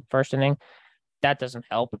inning. That doesn't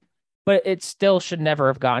help. But it still should never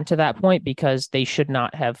have gotten to that point because they should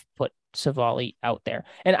not have put Savali out there.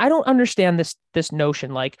 And I don't understand this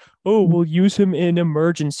notion like, oh, we'll use him in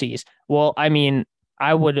emergencies. Well, I mean,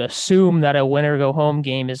 I would assume that a win or go home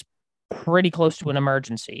game is pretty close to an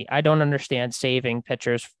emergency. I don't understand saving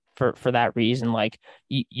pitchers for that reason. Like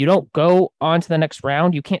you don't go on to the next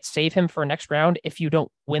round. You can't save him for a next round if you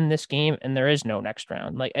don't win this game and there is no next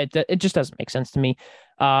round. Like it just doesn't make sense to me.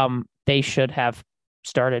 They should have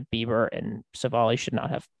started Bieber and Savali should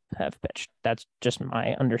not have pitched. That's just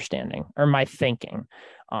my understanding or my thinking.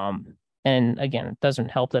 And again, it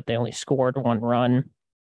doesn't help that they only scored 1 run.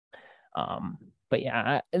 But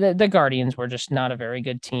yeah, the Guardians were just not a very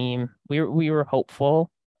good team. We were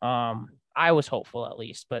hopeful. I was hopeful at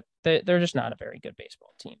least, but they're just not a very good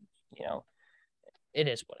baseball team. It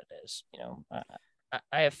is what it is.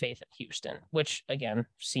 I have faith in Houston, which again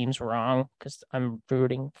seems wrong because I'm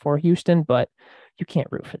rooting for Houston, but you can't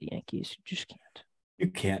root for the Yankees. You just can't. You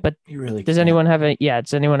can't. But you really does can't. anyone have any? Yeah,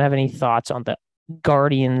 does anyone have any thoughts on the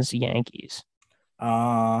Guardians Yankees?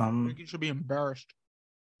 Yankees should be embarrassed.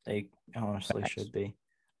 They honestly should be.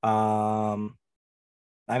 I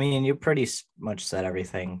mean, you pretty much said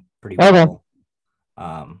everything pretty well.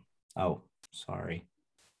 Oh, sorry.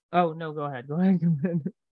 Oh no, go ahead.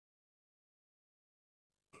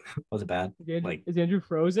 Was it bad? Is Andrew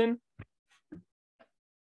frozen?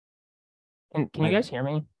 Can you guys hear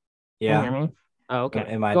me? Yeah. Can you hear me? Oh, okay.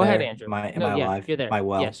 Am I Go there? ahead, Andrew. Am I alive? You're there. Am I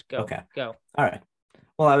well? Yes, go. Okay. Go. All right.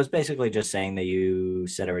 Well, I was basically just saying that you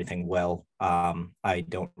said everything well. I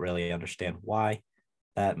don't really understand why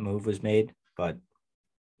that move was made, but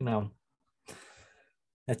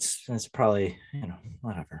that's probably,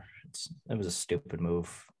 whatever. It was a stupid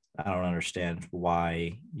move. I don't understand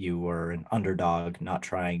why you were an underdog,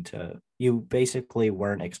 you basically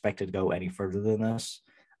weren't expected to go any further than this.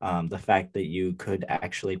 The fact that you could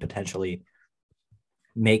actually potentially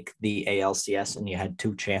make the ALCS and you had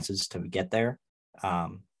 2 chances to get there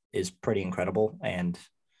is pretty incredible. And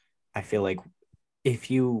I feel like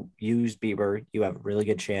if you use Bieber, you have a really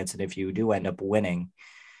good chance. And if you do end up winning,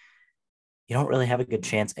 you don't really have a good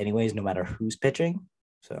chance anyways, no matter who's pitching.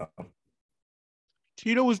 So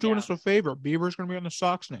Tito was doing us a favor. Bieber's going to be on the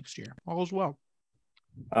Sox next year. All is well.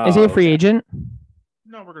 Is he a free agent?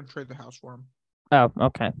 No, we're going to trade the house for him. Oh,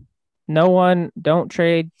 okay. Don't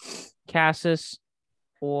trade Cassis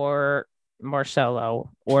or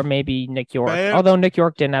Marcelo or maybe Nick York. Although Nick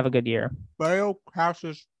York didn't have a good year. Bale,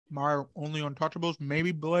 Cassis, my only untouchables.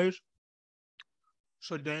 Maybe Blaze.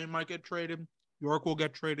 So Dane might get traded. York will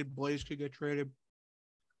get traded. Blaze could get traded.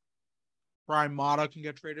 Brian Mata can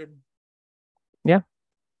get traded. Yeah.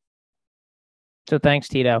 So thanks,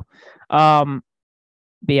 Tito. But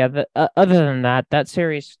yeah, other than that, that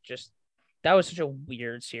series that was such a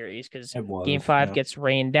weird series because Game 5 gets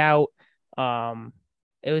rained out.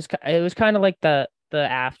 It was kind of like the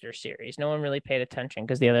after series. No one really paid attention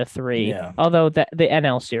because the other three, although the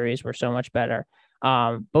NL series were so much better.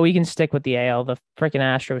 But we can stick with the AL. The freaking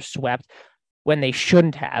Astros swept when they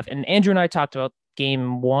shouldn't have. And Andrew and I talked about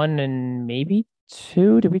Game 1 and maybe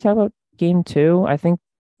 2. Did we talk about Game 2? I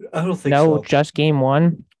don't think so. Just Game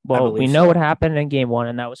 1. Well, we know what happened in Game 1,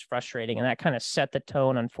 and that was frustrating. And that kind of set the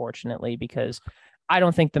tone, unfortunately, because I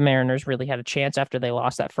don't think the Mariners really had a chance after they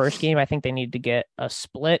lost that first game. I think they needed to get a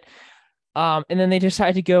split. And then they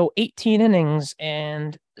decided to go 18 innings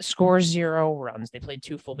and score 0 runs. They played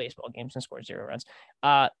 2 full baseball games and scored 0 runs.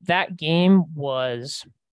 That game was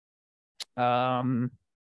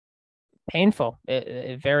painful.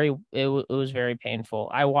 It was very painful.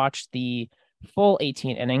 I watched the full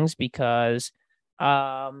 18 innings because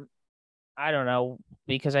I don't know,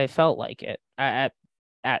 because I felt like it. At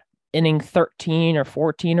inning 13 or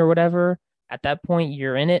 14 or whatever, at that point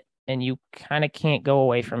you're in it and you kind of can't go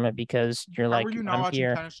away from it because you're How like, are you not I'm watching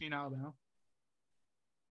here. Tennessee now?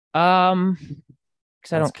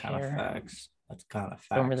 Because I don't care. Facts. That's kind of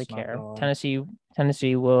facts. Don't really care. Tennessee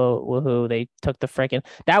woohoo. They took the freaking.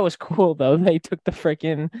 That was cool though. They took the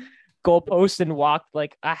freaking goalpost and walked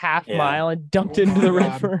like a half mile and dunked into the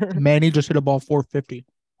river. Manny just hit a ball 450.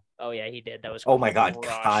 Oh yeah, he did. That was. Oh my God,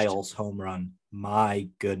 Kyle's home run. My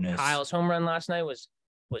goodness. Kyle's home run last night was.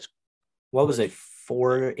 What was it?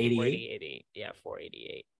 488. 488. Yeah,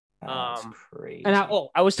 488. That's crazy. And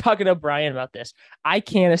I was talking to Brian about this. I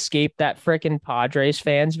can't escape that freaking Padres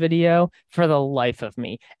fans video for the life of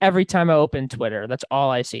me. Every time I open Twitter, that's all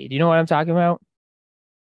I see. Do you know what I'm talking about?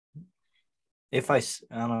 I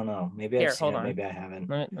don't know. Maybe I've seen it. Maybe I haven't.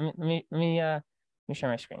 Let me share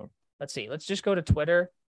my screen. Let's see. Let's just go to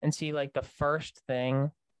Twitter and see like the first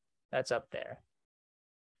thing that's up there.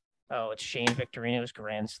 Oh, it's Shane Victorino's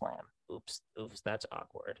grand slam. Oops, that's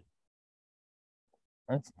awkward.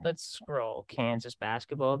 Let's scroll. Kansas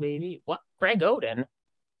basketball, baby. What? Greg Oden?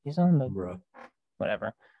 He's on the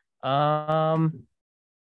whatever.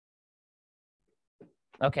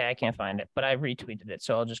 Okay, I can't find it, but I retweeted it,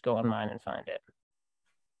 so I'll just go on mine and find it.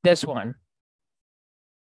 This one.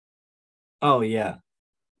 Oh yeah.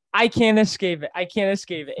 I can't escape it.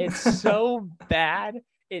 It's so bad.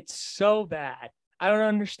 It's so bad. I don't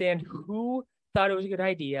understand who thought it was a good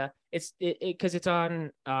idea. It's because it's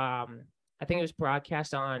on I think it was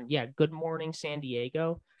broadcast on Good Morning San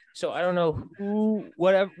Diego. So I don't know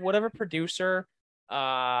whatever producer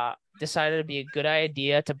decided it'd be a good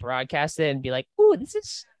idea to broadcast it and be like, "Ooh,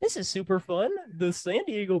 this is super fun. The San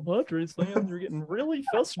Diego Padres fans are getting really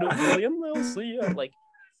festive, and they'll see you." Like,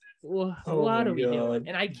 what are we doing?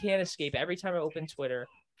 And I can't escape every time I open Twitter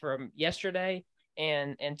from yesterday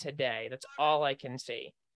and today. That's all I can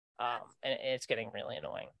see. And it's getting really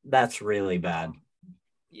annoying. That's really bad.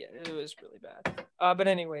 Yeah, it was really bad. But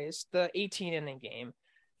anyways, the 18 inning game,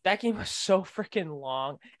 that game was so freaking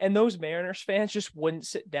long, and those Mariners fans just wouldn't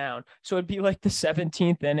sit down. So it'd be like the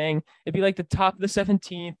 17th inning. It'd be like the top of the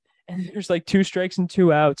 17th, and there's like 2 strikes and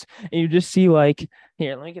 2 outs, and you just see like,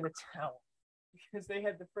 here, let me get a towel, because they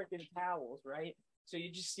had the freaking towels, right? So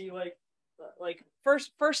you just see like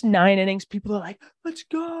first 9 innings, people are like, let's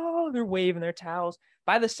go. They're waving their towels.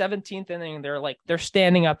 By the 17th inning, they're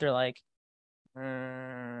standing up. They're like,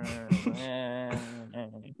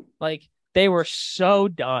 like they were so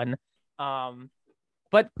done.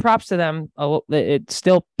 But props to them. It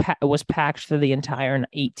still was packed for the entire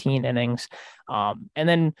 18 innings. And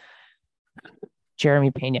then Jeremy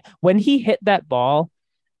Pena, when he hit that ball,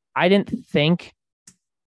 I didn't think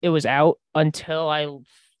it was out until I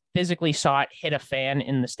physically saw it hit a fan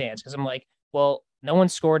in the stands, because I'm like, well, no one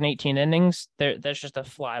scored in 18 innings. That's just a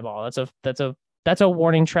fly ball. That's a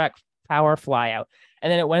warning track power fly out.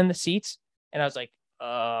 And then it went in the seats, and I was like,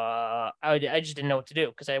 I just didn't know what to do,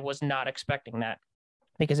 because I was not expecting that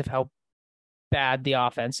because of how bad the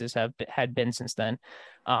offenses had been since then.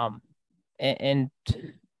 And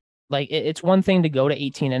like it's one thing to go to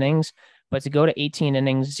 18 innings, but to go to 18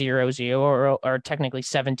 innings 0-0 or technically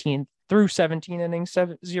 17 through 17 innings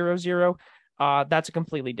 0-0, that's a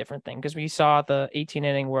completely different thing, because we saw the 18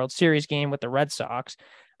 inning World Series game with the Red Sox.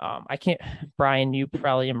 I can't, Brian, you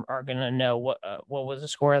probably are gonna know what was the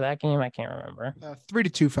score of that game. I can't remember.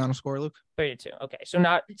 3-2 final score, Luke. 3-2. Okay, so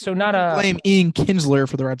not a blame Ian Kinsler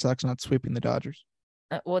for the Red Sox not sweeping the Dodgers.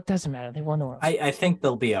 Well, it doesn't matter. They won the World. I think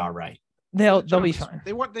they'll be all right. They'll be fine.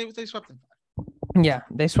 They swept them. Yeah,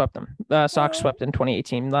 they swept them. Sox swept in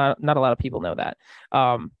 2018. Not a lot of people know that.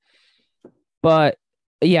 But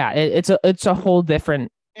yeah, it's a whole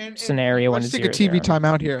different And scenario when let's it's take a 0-0. TV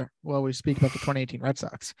timeout here while we speak about the 2018 Red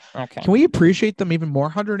Sox. Okay. Can we appreciate them even more?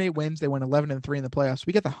 108 wins. They went 11-3 in the playoffs.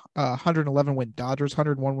 We get the 111 win Dodgers,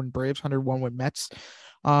 101 win Braves, 101 win Mets.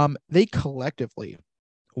 They collectively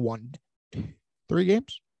won 3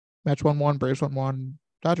 games. Mets won 1, Braves won 1,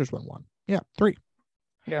 Dodgers won 1. Yeah, 3.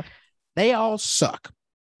 Yeah. They all suck.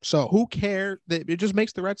 So who cares? It just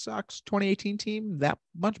makes the Red Sox 2018 team that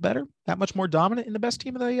much better, that much more dominant, and the best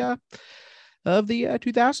team of the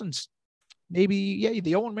 2000s. Maybe, yeah,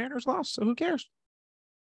 the Owen Mariners lost, so who cares?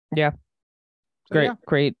 Yeah. So, yeah.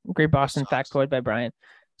 Great Boston factoid by Brian.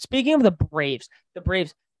 Speaking of the Braves,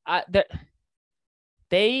 I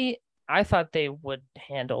thought they would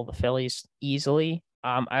handle the Phillies easily.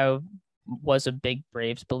 I was a big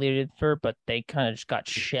Braves believer, but they kind of just got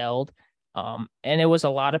shelled. And it was a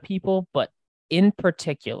lot of people, but in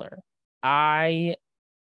particular, I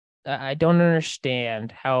don't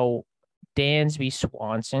understand how Dansby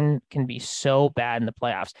Swanson can be so bad in the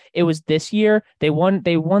playoffs. It was this year. They won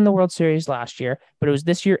the World Series last year, but it was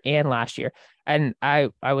this year and last year. And I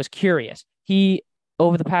was curious. He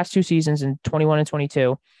over the past 2 seasons in 21 and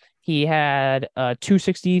 22, he had a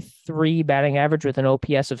 263 batting average with an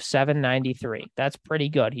OPS of 793. That's pretty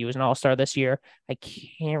good. He was an all-star this year. I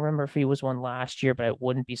can't remember if he was one last year, but I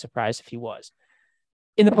wouldn't be surprised if he was.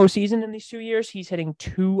 In the postseason in these 2 years, he's hitting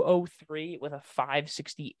 203 with a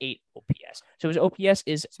 568 OPS. So his OPS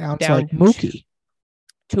is Sounds down like Mookie.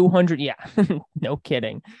 200. Yeah, no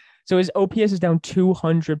kidding. So his OPS is down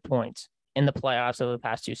 200 points in the playoffs over the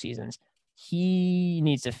past 2 seasons. He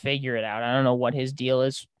needs to figure it out. I don't know what his deal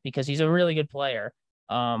is because he's a really good player.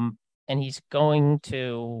 And he's going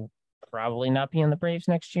to probably not be in the Braves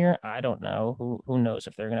next year. I don't know. Who knows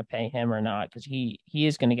if they're going to pay him or not because he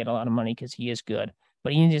is going to get a lot of money because he is good.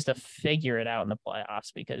 But he needs to figure it out in the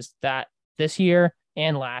playoffs because that this year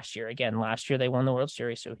and last year, again, last year they won the World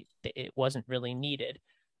Series, so it wasn't really needed.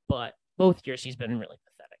 But both years he's been really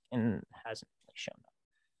pathetic and hasn't really shown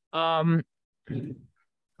up.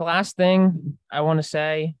 The last thing I want to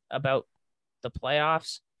say about the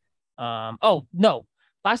playoffs. Oh no,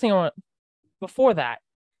 last thing I want before that,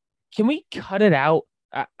 can we cut it out?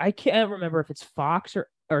 I can't remember if it's Fox or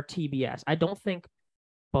TBS. I don't think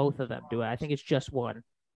both of them do it. I think it's just one.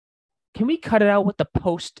 Can we cut it out with the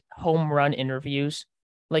post home run interviews?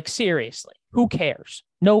 Like seriously, who cares?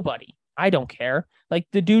 Nobody. I don't care. Like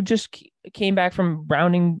the dude just came back from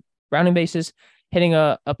rounding bases, hitting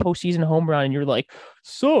a postseason home run, and you're like,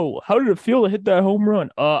 so how did it feel to hit that home run?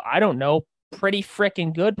 I don't know. Pretty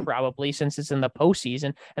freaking good, probably, since it's in the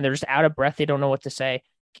postseason and they're just out of breath. They don't know what to say.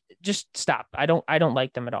 Just stop. I don't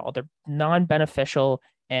like them at all. They're non-beneficial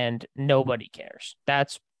and nobody cares. I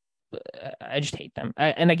just hate them.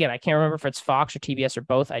 And again, I can't remember if it's Fox or TBS or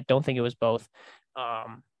both. I don't think it was both.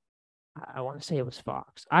 I want to say it was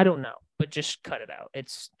Fox. I don't know, but just cut it out.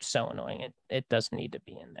 It's so annoying. It doesn't need to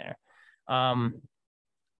be in there.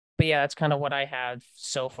 But yeah, that's kind of what I had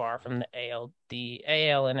so far from the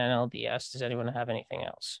AL and NLDS. Does anyone have anything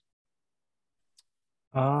else?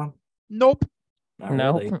 Nope.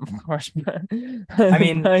 No, really. of course. I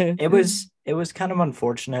mean, it was kind of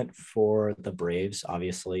unfortunate for the Braves.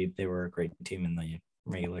 Obviously, they were a great team in the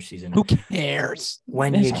regular season. Who cares?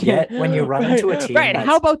 When you run into a team, right?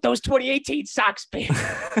 How about those 2018 Sox fans?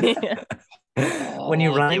 When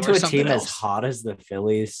you run into a team else. as hot as the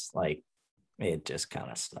Phillies, like it just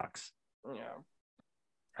kind of sucks.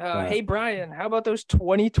 Yeah. Hey Brian, how about those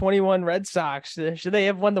 2021 Red Sox? Should they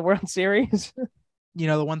have won the World Series? You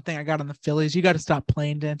know, the one thing I got on the Phillies, you got to stop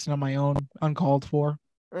playing dancing on my own, uncalled for,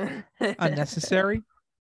 unnecessary.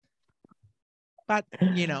 But,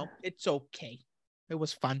 you know, it's okay. It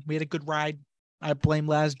was fun. We had a good ride. I blame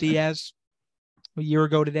Laz Diaz. A year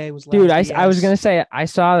ago today was Laz Dude, Diaz. I was going to say, I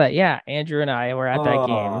saw that. Yeah, Andrew and I were at that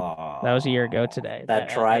game. That was a year ago today. That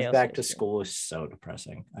drive back to school is so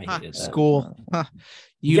depressing. I hated that. School.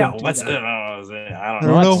 What's that. I don't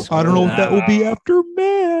know. I don't know what that will be after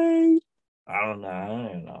May. I don't know.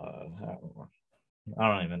 I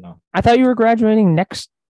don't even know. I thought you were graduating next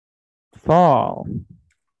fall.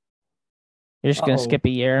 You're just going to skip a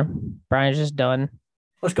year. Brian's just done.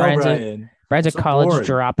 Let's go, Brian. Brian's a college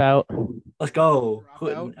dropout. Let's go.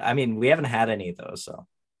 I mean, we haven't had any of those, so.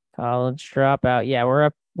 College dropout. Yeah,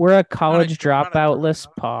 we're a college dropout list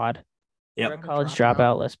pod. Yep. We're a college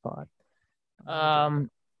dropout list pod.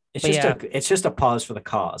 It's just a pause for the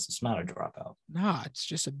cause. It's not a dropout. Nah, it's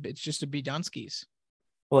just a Bidunskis.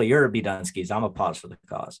 Well, you're a Bidunskis. I'm a pause for the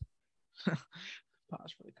cause. Pause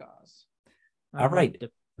for the cause. All right.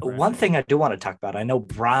 One thing I do want to talk about. I know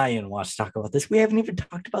Brian wants to talk about this. We haven't even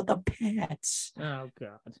talked about the Pats. Oh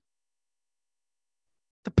God.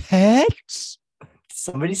 The Pats?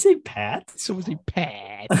 Somebody say Pats? Someone say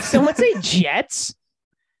Pats. Someone say Jets.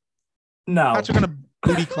 No. Pats are gonna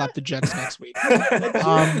booty clap the Jets next week.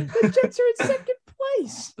 The Jets are in second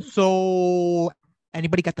place. So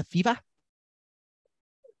anybody got the fever?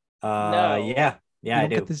 No. Yeah, I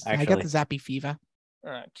do. I got the Zappy fever.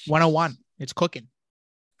 Oh, 101. It's cooking.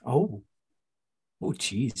 Oh,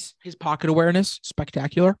 jeez. His pocket awareness,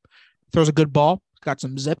 spectacular. Throws a good ball. Got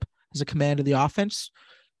some zip. Has a command of the offense.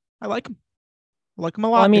 I like him. I like him a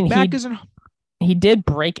lot. Well, I mean, he did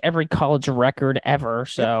break every college record ever.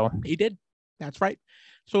 So he did. That's right.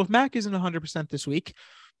 So if Mac isn't 100% this week,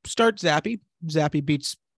 start Zappy. Zappy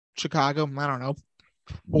beats Chicago. I don't know,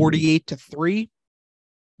 48-3,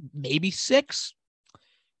 maybe 6.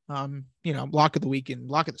 Lock of the weekend,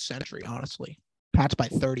 lock of the century. Honestly, Pats by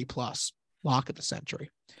 30 plus. Lock of the century.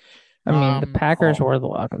 I mean, the Packers were the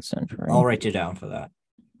lock of the century. I'll write you down for that.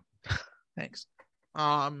 Thanks.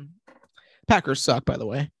 Packers suck, by the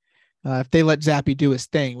way. If they let Zappy do his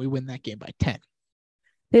thing, we win that game by 10.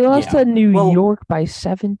 They lost to New York by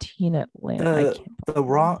 17 at Atlanta.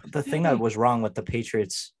 The thing that was wrong with the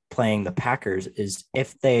Patriots playing the Packers is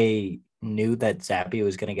if they knew that Zappy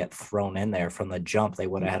was going to get thrown in there from the jump, they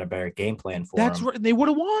would have had a better game plan for him. That's right. They would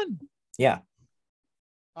have won. Yeah.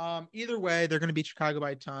 Either way, they're going to beat Chicago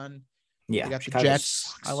by a ton. Yeah. They got the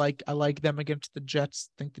Jets. I like them against the Jets.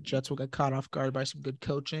 I think the Jets will get caught off guard by some good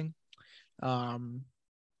coaching. Then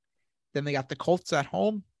they got the Colts at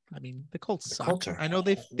home. I mean, the Colts suck. I know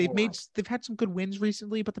they've had some good wins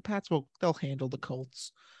recently, but the Pats they'll handle the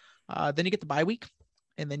Colts. Then you get the bye week,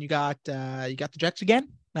 and then you got the Jets again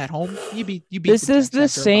at home. You beat. This is the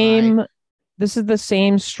same. This is the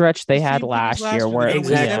same stretch they had last year, where they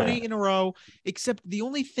exactly 7 8 in a row. Except the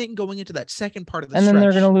only thing going into that second part of the and stretch, then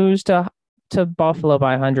they're going to lose to Buffalo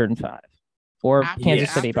by 105. Or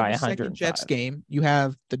Kansas City by 105. Jets game, you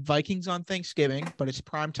have the Vikings on Thanksgiving, but it's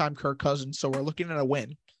primetime Kirk Cousins, so we're looking at a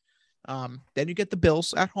win. Then you get the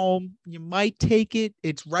Bills at home. You might take it.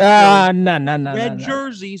 It's red. Red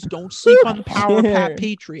jerseys. Don't sleep on the Power Pat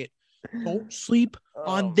Patriot. Don't sleep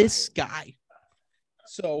on this guy.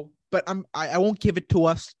 So, but I won't give it to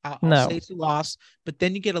us. I'll say it's a loss. But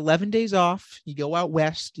then you get 11 days off. You go out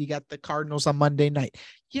west. You got the Cardinals on Monday night.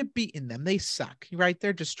 You're beating them. They suck. Right?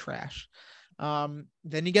 They're just trash.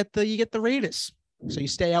 Then you get the Raiders. So you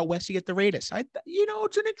stay out west, you get the Raiders.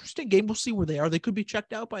 It's an interesting game. We'll see where they are. They could be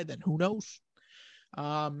checked out by then. Who knows?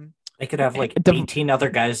 They could have like 18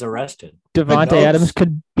 other guys arrested. Devontae Adams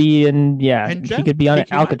could be in. Yeah, he could be on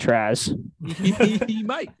Alcatraz. He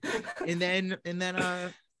might. And then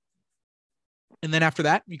after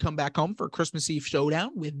that, you come back home for a Christmas Eve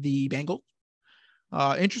showdown with the Bengals.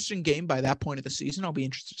 Interesting game by that point of the season. I'll be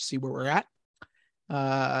interested to see where we're at.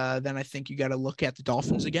 Then I think you got to look at the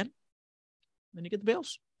Dolphins again. Then you get the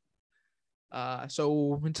Bills.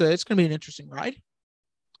 So it's going to be an interesting ride.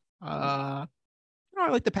 I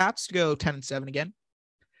like the Pats to go 10-7 again.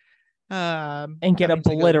 And get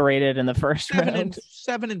obliterated in the first round.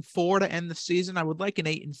 7-4 to end the season. I would like an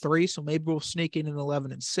 8-3, so maybe we'll sneak in an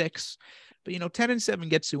 11-6. But 10-7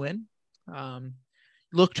 gets you in.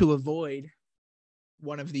 Look to avoid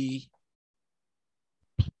one of the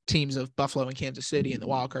teams of Buffalo and Kansas City in the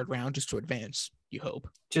wild card round just to advance. You hope.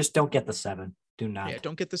 Just don't get the 7. Do not. Yeah,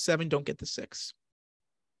 don't get the 7. Don't get the 6.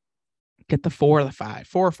 Get the 4 or the 5.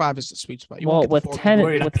 4 or 5 is the sweet spot. You want the 10.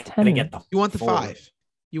 You want the 5.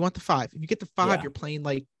 You want the 5. If you get the 5, you're playing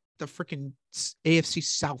like the freaking AFC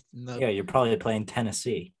South. You're probably playing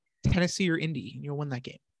Tennessee or Indy, and you'll win that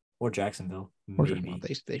game. Or Jacksonville. Maybe.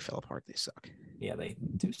 They fell apart. They suck. Yeah, they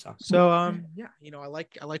do suck. So I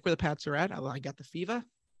like where the Pats are at. I got the fever.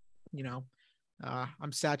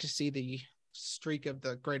 I'm sad to see the streak of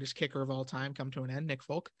the greatest kicker of all time come to an end, Nick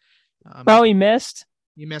Folk. He missed.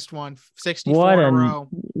 You missed one. 64 in a row.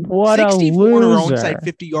 What 64 a loser. In a row inside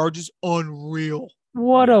 50 yards is unreal.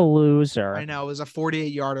 What a loser. I know. It was a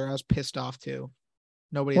 48-yarder. I was pissed off, too.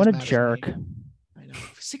 Nobody. What a jerk. I know.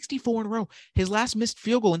 64 in a row. His last missed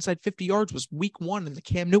field goal inside 50 yards was week 1 in the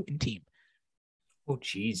Cam Newton team. Oh,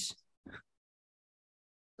 jeez.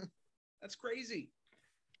 That's crazy.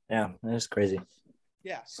 Yeah, that is crazy.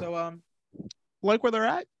 Yeah, so like where they're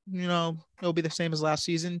at, it'll be the same as last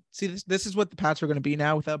season. See, this is what the Pats are going to be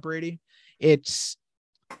now without Brady. It's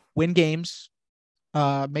win games,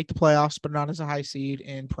 make the playoffs, but not as a high seed,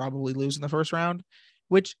 and probably lose in the first round,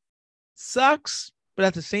 which sucks. But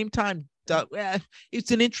at the same time,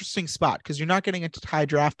 it's an interesting spot because you're not getting a high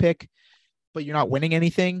draft pick, but you're not winning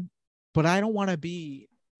anything. But I don't want to be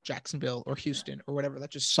Jacksonville or Houston or whatever that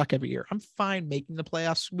just suck every year. I'm fine making the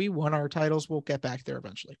playoffs. We won our titles. We'll get back there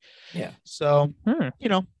eventually. Yeah. So,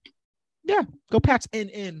 Yeah, go Pats.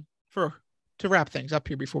 And to wrap things up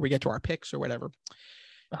here before we get to our picks or whatever.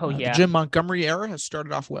 Oh, The yeah. Jim Montgomery era has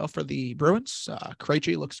started off well for the Bruins.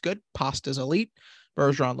 Krejci looks good. Pasta's elite.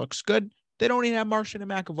 Bergeron looks good. They don't even have Martian and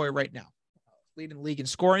McAvoy right now. Leading the league in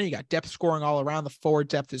scoring. You got depth scoring all around. The forward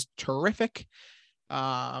depth is terrific.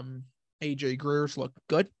 AJ Greer's look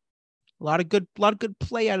good. A lot of good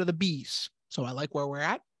play out of the Bees. So I like where we're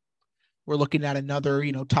at. We're looking at another,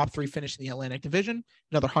 top 3 finish in the Atlantic Division,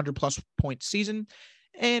 another 100+ point season,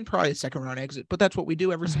 and probably a second round exit. But that's what we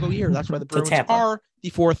do every single year. That's why the Bruins are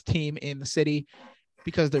the 4th team in the city,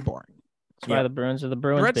 because they're boring. That's why the Bruins are the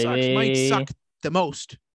Bruins, the Red baby. Sox might suck the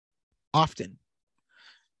most often,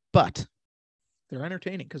 but they're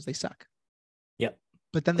entertaining because they suck. Yep.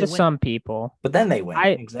 But then they win. Some people. But then they win.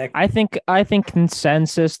 Exactly. I think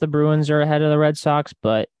consensus the Bruins are ahead of the Red Sox,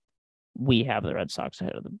 but we have the Red Sox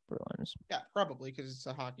ahead of the Bruins. Yeah, probably because it's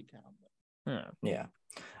a hockey town. Yeah.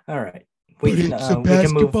 All right. It's a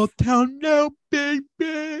basketball town now,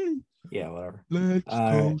 baby. Yeah, whatever. Let's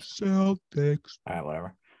go Celtics. All right,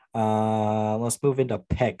 whatever. Let's move into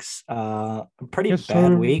picks. Pretty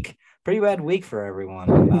bad week for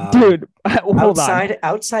everyone. Dude, hold on.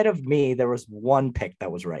 Outside of me, there was one pick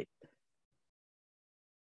that was right.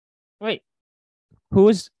 Wait, who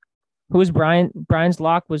was Brian? Brian's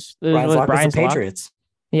lock was Brian's the Patriots.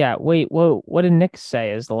 Yeah. Wait. Whoa. What did Nick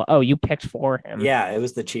say? You picked for him? Yeah, it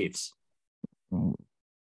was the Chiefs.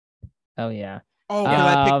 Oh yeah. Oh,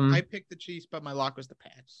 I picked the Chiefs, but my lock was the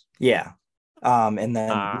Pats. Yeah. And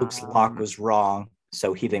then Luke's lock was wrong,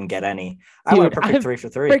 so he didn't get any. I went perfect 3 for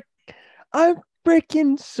 3. I'm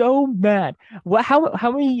freaking so mad.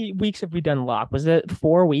 How many weeks have we done lock? Was it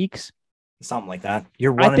 4 weeks? Something like that.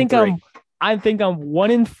 You're 1 and 3. I think I'm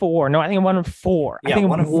 1 and 4. No, I think I'm 1 and 4. Yeah, I think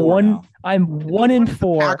 1 and 4 now. I'm 1 and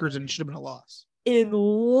 4. Packers, and it should have been a loss. In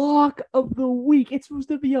lock of the week. It's supposed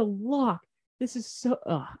to be a lock. This is so.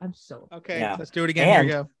 I'm so. Okay, let's do it again. Here we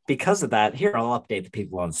go. Because of that, I'll update the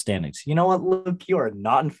people on the standings. You know what, Luke? You are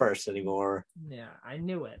not in first anymore. Yeah, I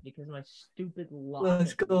knew it because of my stupid lock.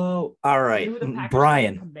 Let's go. All right,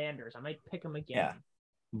 Brian. Commanders. I might pick them again. Yeah,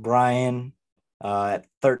 Brian at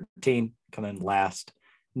 13, coming last.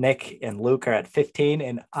 Nick and Luke are at 15,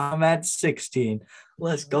 and I'm at 16.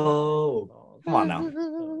 Let's go. Come on now.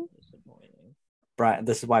 So Brian,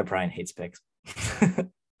 this is why Brian hates picks.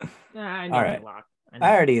 I know. All right.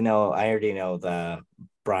 I already know the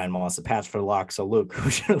Brian wants the Pats for the lock. So Luke,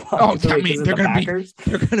 who's your lock? Oh, I mean, they're going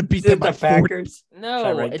to beat them by the Packers.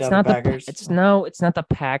 No, it's not the Packers. It's not the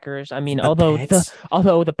Packers. I mean, although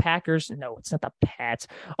the Packers, no, it's not the Pats.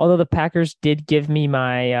 Although the Packers did give me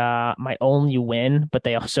my my only win, but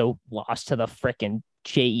they also lost to the frickin'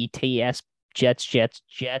 Jets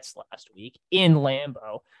last week in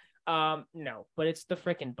Lambeau. No, but it's the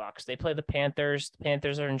freaking Bucks. They play the Panthers. The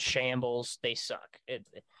Panthers are in shambles. They suck.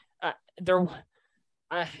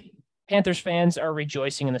 Panthers fans are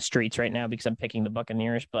rejoicing in the streets right now because I'm picking the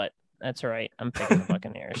Buccaneers, but that's all right. I'm picking the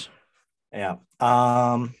Buccaneers. Yeah.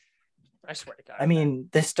 I swear to God. I mean,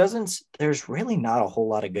 there's really not a whole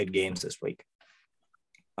lot of good games this week.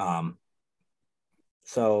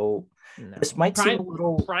 So this might seem a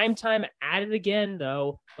little prime time at it again,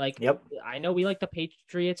 though. Yep. I know we like the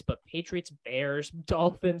Patriots, but Patriots, Bears,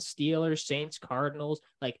 Dolphins, Steelers, Saints, Cardinals,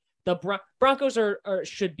 the Broncos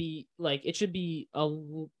should be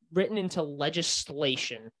written into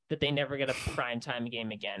legislation that they never get a primetime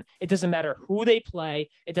game again. It doesn't matter who they play.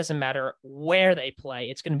 It doesn't matter where they play.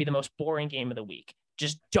 It's going to be the most boring game of the week.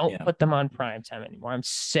 Just don't put them on primetime anymore. I'm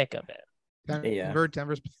sick of it.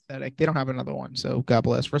 Denver's pathetic. They don't have another one, so God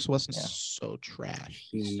bless. Russell Wilson's so trash.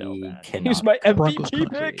 So bad. He was my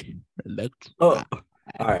MVP pick. All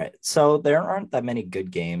right. So there aren't that many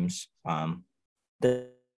good games. This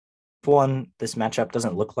matchup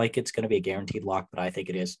doesn't look like it's going to be a guaranteed lock, but I think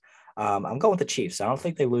it is. I'm going with the Chiefs. I don't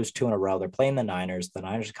think they lose 2 in a row. They're playing the Niners. The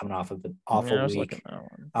Niners are coming off of an awful week.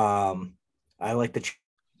 I like the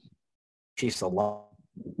Chiefs a lot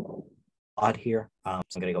here. So I'm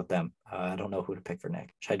going to go with them. I don't know who to pick for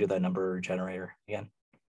Nick. Should I do that number generator again?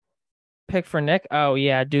 Pick for Nick? Oh,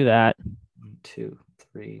 yeah, do that. 1, 2,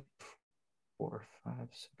 3, 4, 5,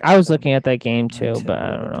 6. I was looking at that game too, 10, but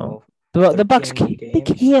I don't know. The Bucks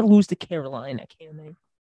can't lose to Carolina, can they?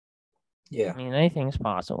 Yeah. I mean, anything's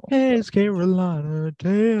possible. It's Carolina,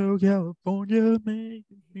 tell California,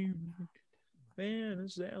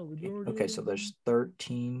 okay, so there's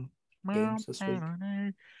 13 games this week.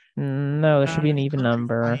 No, there should be an even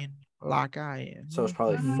number. So it's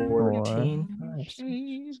probably 14.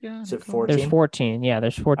 Is it 14? There's 14. Yeah,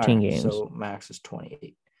 there's 14 games. So max is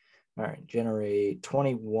 28. All right, generate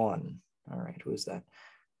 21. All right, who is that?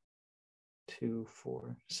 2,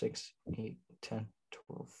 4, 6, 8, 10,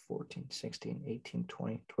 12, 14, 16, 18,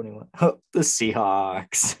 20, 21. Oh, the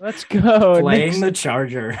Seahawks. Let's go. Playing the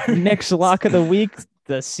Charger. Nick's lock of the week.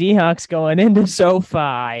 The Seahawks going into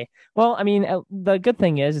SoFi. Well, I mean, the good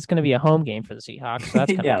thing is it's going to be a home game for the Seahawks. So that's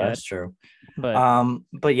kind of Yeah, good. that's true.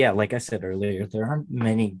 But yeah, like I said earlier, there aren't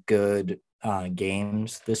many good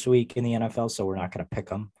games this week in the NFL, so we're not going to pick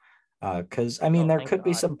them. Because I mean, there could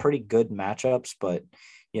be some pretty good matchups, but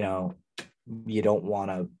you know, you don't want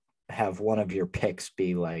to have one of your picks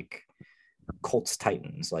be like Colts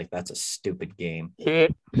Titans. Like that's a stupid game.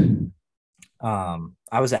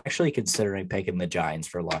 I was actually considering picking the Giants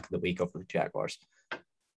for lock of the week over the Jaguars.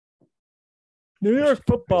 New York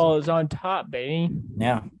football is on top, baby.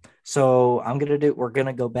 Yeah. So we're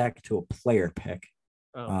gonna go back to a player pick.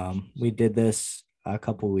 We did this a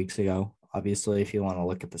couple weeks ago. Obviously, if you want to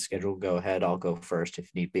look at the schedule, go ahead. I'll go first if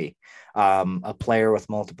need be. A player with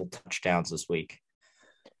multiple touchdowns this week.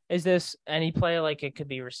 Is this any play? Like it could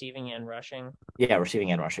be receiving and rushing? Yeah,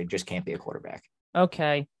 receiving and rushing. Just can't be a quarterback.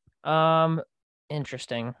 Okay.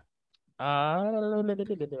 Interesting.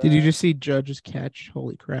 Did you just see Judge's catch?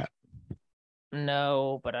 Holy crap.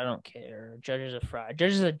 No, but I don't care. Judge is a fraud.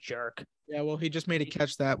 Judge is a jerk. Yeah, well, he just made a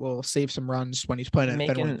catch that will save some runs when he's playing at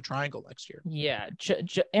Fenway in the Triangle next year. Yeah,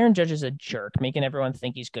 Aaron Judge is a jerk, making everyone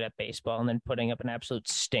think he's good at baseball and then putting up an absolute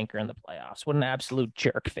stinker in the playoffs. What an absolute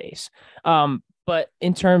jerk face. But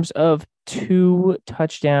in terms of 2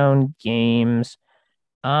 touchdown games,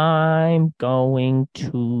 I'm going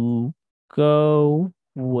to go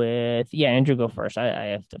with Andrew, go first. I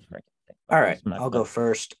have to freaking think. All right, I'll go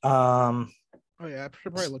first. Oh yeah, I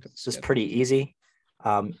should probably look at this. This is pretty easy.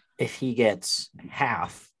 If he gets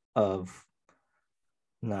half of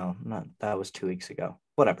that was 2 weeks ago.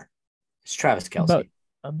 Whatever. It's Travis Kelce.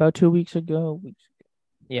 About 2 weeks ago.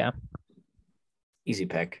 Yeah. Easy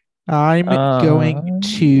pick. I'm going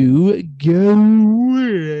to go.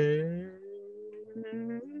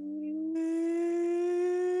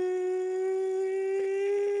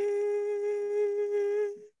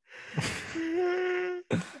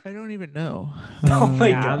 I don't even know. Oh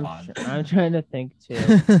my god! I'm trying to think too.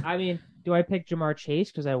 I mean, do I pick Jamar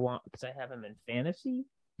Chase because I have him in fantasy?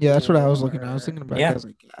 Yeah, that's what I was looking at. I was thinking about. Yeah.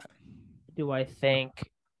 Do I think?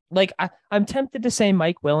 Like I'm tempted to say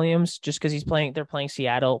Mike Williams just because they're playing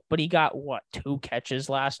Seattle, but he got 2 catches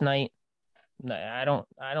last night. No, I don't.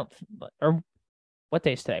 Or what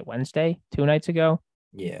day is today? Wednesday? 2 nights ago?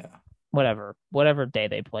 Yeah. Whatever day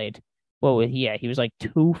they played. Well, yeah, he was like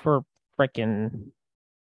 2 for freaking.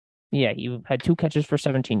 Yeah, he had 2 catches for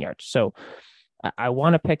 17 yards. So I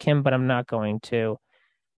want to pick him, but I'm not going to.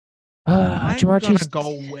 I'm going to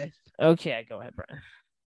go with. Okay, go ahead, Brian.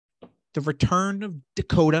 The return of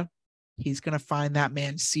Dakota. He's going to find that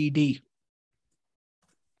man CD.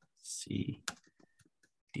 CD's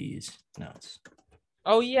nuts.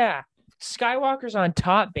 Oh, yeah. Skywalker's on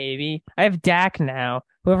top, baby. I have Dak now.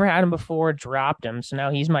 Whoever had him before dropped him, so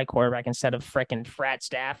now he's my quarterback instead of frickin' Frat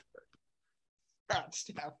Stafford.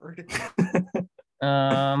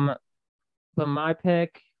 But my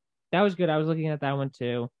pick, that was good. I was looking at that one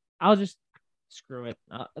too. I'll just screw it.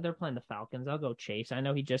 They're playing the Falcons. I'll go Chase. I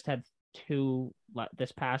know he just had 2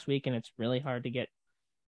 this past week, and it's really hard to get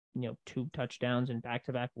 2 touchdowns in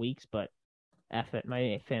back-to-back weeks. But F it,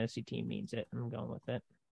 my fantasy team needs it. I'm going with it.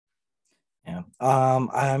 Yeah.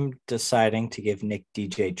 I'm deciding to give Nick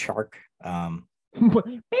DJ Chark.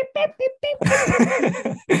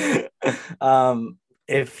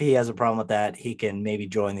 If he has a problem with that, he can maybe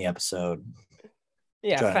join the episode.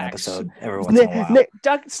 Yeah, join facts. an episode every once in a while.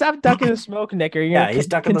 Stop ducking the smoke, Nick. Or you're he's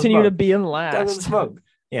ducking continue the smoke. to be in last. Ducking the smoke.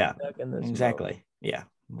 Yeah, exactly. Smoke. Yeah,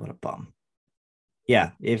 what a bum.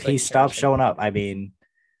 Yeah, if he stops showing up, I mean,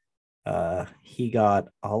 he got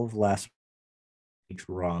all of last week's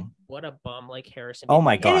wrong. What a bum, like Harrison. Oh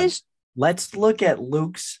my god. Let's look at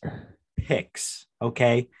Luke's picks.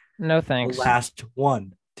 Okay. No thanks. The last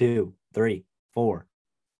 1, 2, 3, 4,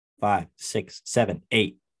 5, 6, 7,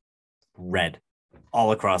 8. Red.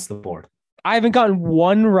 All across the board. I haven't gotten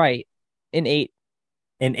 1 right in 8.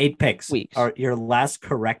 In 8 picks. Weeks. Your last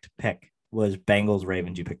correct pick was Bengals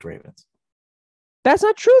Ravens. You picked Ravens. That's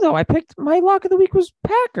not true though. I picked my lock of the week was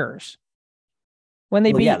Packers. When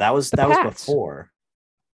they beat that was before.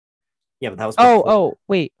 Yeah, but that was before. Oh,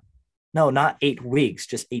 wait. No, not 8 weeks,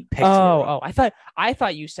 just 8 picks. I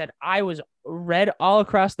thought you said I was red all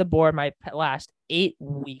across the board my last 8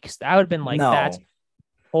 weeks. That would have been like, that's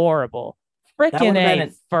horrible. Frickin'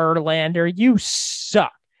 A, Furlander, you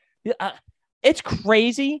suck. It's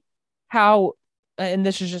crazy how, and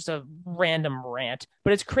this is just a random rant,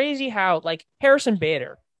 but it's crazy how, like, Harrison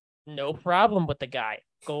Bader, no problem with the guy.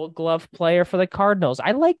 Gold Glove player for the Cardinals.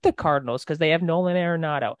 I like the Cardinals because they have Nolan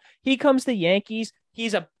Arenado. He comes to Yankees.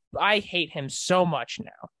 I hate him so much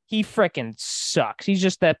now. He freaking sucks. He's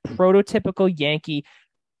just that prototypical Yankee.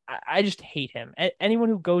 I just hate him. Anyone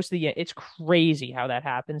who goes to it's crazy how that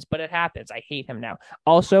happens, but it happens. I hate him now.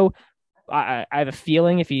 Also, I have a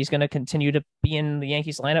feeling if he's going to continue to be in the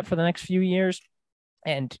Yankees lineup for the next few years,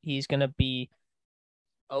 and he's going to be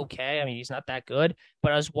okay. I mean, he's not that good,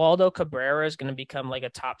 but Oswaldo Cabrera is going to become like a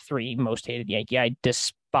top 3 most hated Yankee. I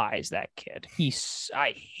despise that kid.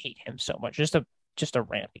 I hate him so much. Just a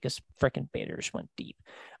rant because freaking Bader's went deep.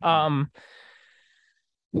 But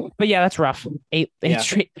yeah, that's rough. Eight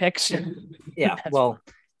straight picks. Yeah, well,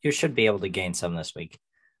 you should be able to gain some this week.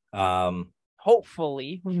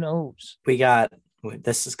 Hopefully, who knows?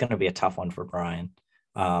 This is going to be a tough one for Brian.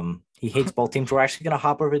 He hates both teams. We're actually going to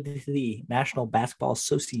hop over to the National Basketball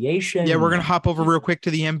Association. Yeah, we're going to hop over real quick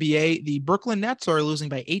to the NBA. The Brooklyn Nets are losing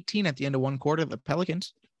by 18 at the end of one quarter. The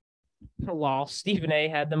Pelicans. Lol. Stephen A.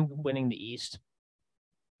 had them winning the East.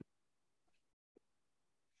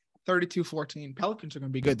 32-14. Pelicans are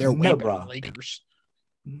going to be good. They're way better than Lakers.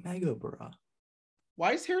 Mega bra.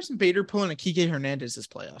 Why is Harrison Bader pulling a Kike Hernandez this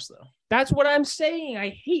playoffs, though? That's what I'm saying.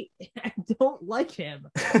 I don't like him.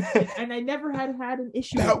 And I never had an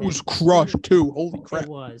issue with him. That was crushed, too. Holy crap. It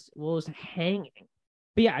was hanging.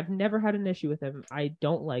 But yeah, I've never had an issue with him. I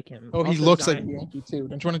don't like him. Oh, he looks like a Yankee, too.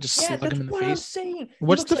 Don't you want to just slug him in the face? I'm saying.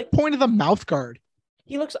 What's the point of the mouth guard?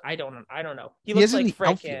 He looks. I don't know. He looks like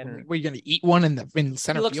freaking. Were you gonna eat one in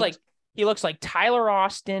center field? He looks like Tyler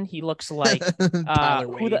Austin. He looks like Tyler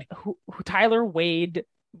Wade. Tyler Wade.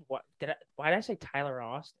 Why did I say Tyler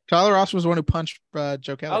Austin? Tyler Austin was the one who punched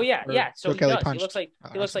Joe Kelly. Oh yeah. So he does. He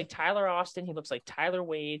looks like Tyler Austin. He looks like Tyler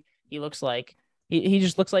Wade. He looks like he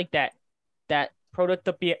just looks like that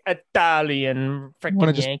prototypical Italian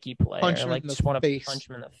freaking Yankee player. Like just want to punch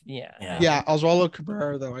him in the yeah. Oswaldo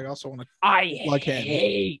Cabrera though. I also want to. I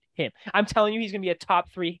hate him. I'm telling you, he's gonna be a top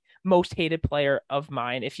 3 most hated player of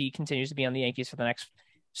mine if he continues to be on the Yankees for the next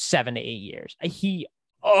 7 to 8 years. He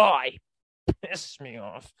pisses me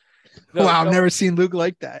off. I've never seen Luke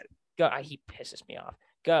like that. He pisses me off.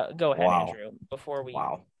 Go ahead, Andrew. Before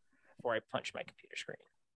I punch my computer screen.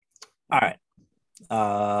 All right,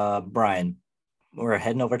 Brian. We're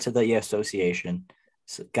heading over to the association.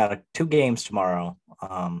 So got 2 games tomorrow.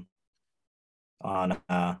 On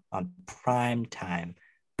prime time.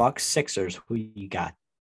 Bucks Sixers. Who you got?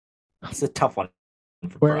 It's a tough one.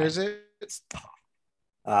 Where is it? It's tough.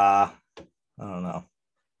 I don't know.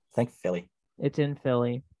 I think Philly. It's in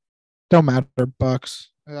Philly. Don't matter. Bucks.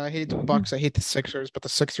 I hate the Bucks. I hate the Sixers, but the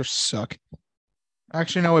Sixers suck.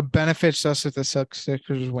 Actually, no. It benefits us if the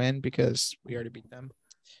Sixers win because we already beat them.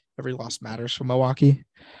 Every loss matters for Milwaukee.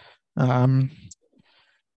 Who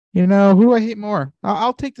do I hate more?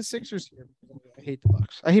 I'll take the Sixers here. I hate the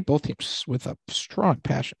Bucks. I hate both teams with a strong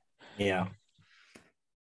passion. Yeah.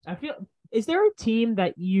 I feel. Is there a team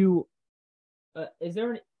that you? Is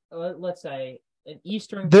there let's say an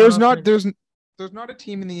Eastern? There's not a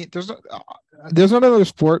team in the. There's not another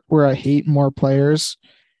sport where I hate more players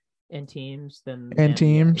and teams than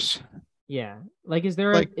teams. Yeah. Like, is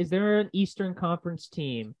there an Eastern Conference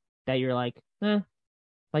team that you're like that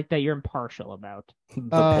you're impartial about?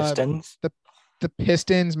 The Pistons? The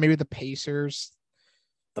Pistons, maybe the Pacers.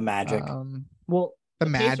 The Magic. The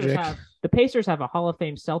Magic. The Pacers have a Hall of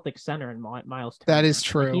Fame Celtics center in Miles Turner. That is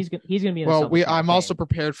true. Like he's going to be in the Celtics I'm also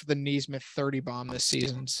prepared for the Neesmith 30 bomb this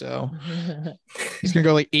season, so he's going to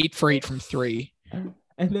go like 8 for 8 from 3. And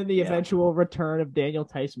then the eventual return of Daniel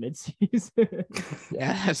Tice midseason.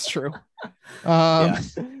 Yeah, that's true. I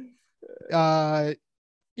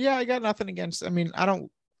got nothing against. I mean, I know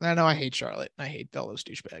I hate Charlotte. I hate all those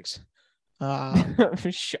douchebags.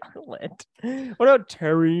 Charlotte. What about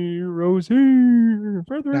Terry Rozier?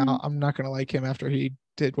 No, I'm not gonna like him after he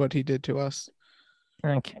did what he did to us.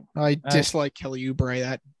 Okay. I dislike Kelly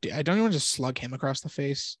Oubre. I don't even just slug him across the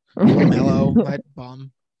face. Mellow, that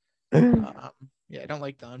bum. I don't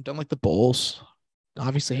like them. Don't like the Bulls.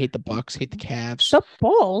 Obviously, hate the Bucks. Hate the Cavs. The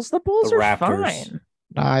Bulls are Raptors. fine.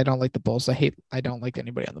 No, I don't like the Bulls. I don't like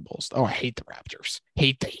anybody on the Bulls. Oh, I hate the Raptors.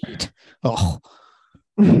 Hate the Heat. Oh.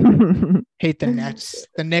 Hate the Nets.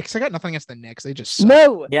 The Knicks. I got nothing against the Knicks. They just suck.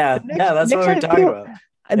 No. Yeah, that's what we're talking about.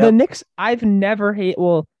 The Knicks. I've never hated.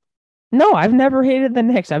 Well, no, I've never hated the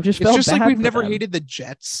Knicks. I've just felt just bad like we've for never them. hated the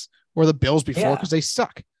Jets or the Bills before because they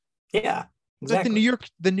suck. Yeah, exactly. Like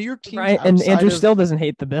the New York teams, right? And Andrew still doesn't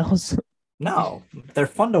hate the Bills. No, they're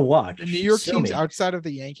fun to watch. The New York teams outside of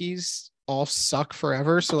the Yankees all suck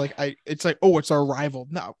forever. So like it's like, oh, it's our rival.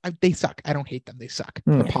 No, they suck. I don't hate them. They suck.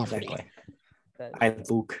 The poverty. Exactly. I have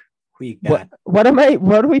Luke. Who you got? What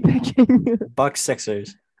are we picking? Bucks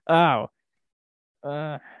Sixers. Oh.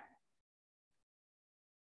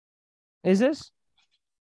 Is this?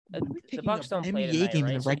 The Bucks don't play NBA tonight, game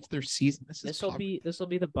right? in the regular season. This will be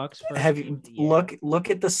the Bucks first. Have game you of the year. look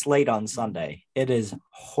at the slate on Sunday? It is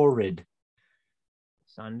horrid.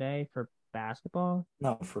 Sunday for basketball?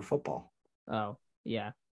 No, for football. Oh,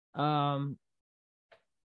 yeah. Oh,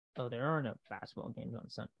 there are no basketball games on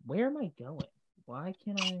Sunday. Where am I going? Why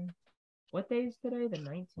can't I? What day is today? The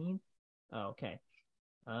 19th? Oh, okay.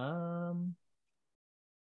 I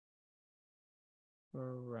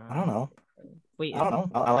don't know. Wait, I don't know.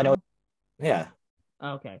 All I know. Yeah.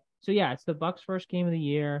 Okay. So yeah, it's the Bucks' first game of the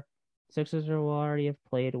year. Sixers will already have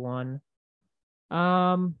played one.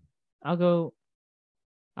 I'll go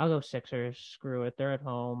Sixers. Screw it. They're at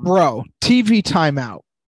home. Bro, TV timeout.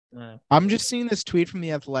 Uh, I'm just seeing this tweet from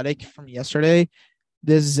The Athletic from yesterday.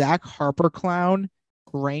 This Zach Harper clown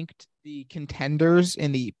ranked the contenders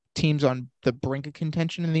and the teams on the brink of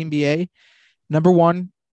contention in the NBA. Number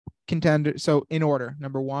one contender. So in order,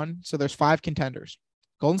 number one. So there's 5 contenders: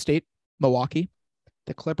 Golden State, Milwaukee,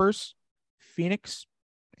 the Clippers, Phoenix,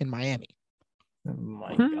 and Miami. Oh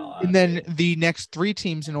my God. And then the next 3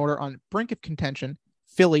 teams in order on brink of contention: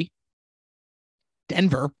 Philly,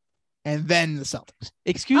 Denver, and then the Celtics.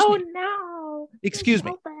 Excuse me. No. Excuse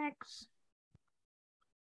me.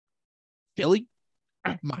 Philly,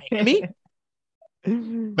 Miami,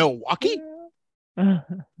 Milwaukee,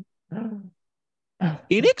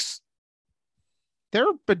 Phoenix. They're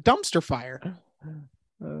a dumpster fire.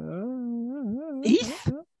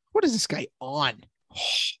 8th? What is this guy on?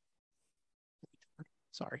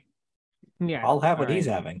 Sorry. Yeah. I'll have what he's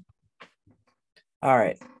having. All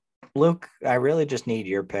right. Luke, I really just need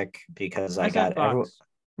your pick because I got everyone.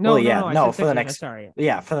 No, well, yeah, no, for the next. Sorry.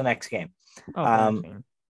 Yeah, for the next game. Oh,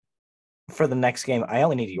 for the next game, I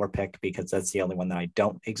only need your pick because that's the only one that I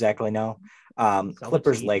don't exactly know.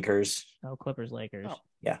 Clippers, Lakers. Oh, Clippers, Lakers. Oh.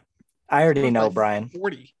 Yeah, I already know, Brian.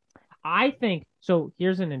 40. I think so.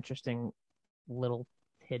 Here's an interesting little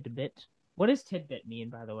tidbit. What does tidbit mean,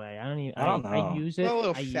 by the way? I don't know. I use it. A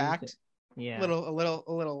little fact. Yeah. A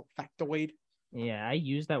little factoid. Yeah, I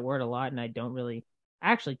use that word a lot, and I don't really.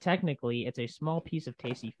 Actually, technically, it's a small piece of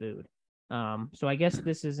tasty food. So I guess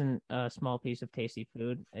this isn't a small piece of tasty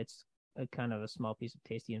food. It's a kind of a small piece of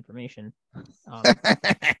tasty information.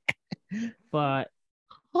 But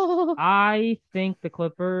I think the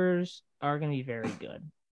Clippers are going to be very good.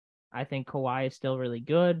 I think Kawhi is still really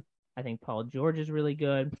good. I think Paul George is really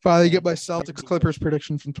good. Finally get my Celtics Clippers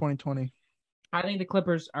prediction from 2020. I think the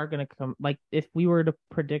Clippers are going to come. Like, if we were to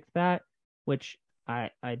predict that, which I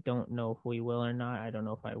don't know if we will or not. I don't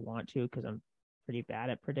know if I want to because I'm pretty bad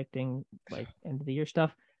at predicting like end of the year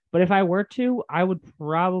stuff. But if I were to, I would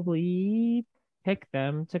probably pick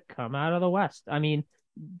them to come out of the West. I mean,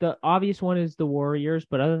 the obvious one is the Warriors,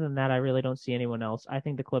 but other than that, I really don't see anyone else. I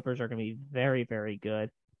think the Clippers are going to be very, very good,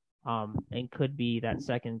 and could be that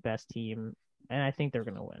second best team. And I think they're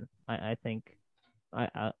going to win. I think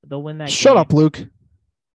they'll win that. Shut up, Luke.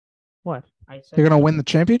 What? They're going to win the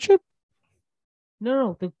championship?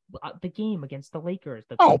 No, the game against the Lakers.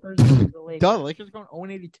 The Clippers the Lakers. Duh, the Lakers are going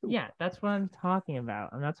 0-82. Yeah, that's what I'm talking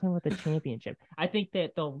about. I'm not talking about the championship. I think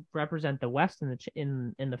that they'll represent the West in the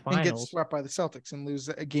in the finals. And get swept by the Celtics and lose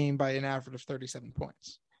a game by an average of 37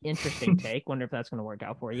 points. Interesting take. Wonder if that's going to work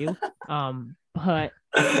out for you. But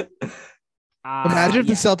imagine if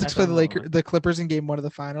the Celtics play the Clippers in Game 1 of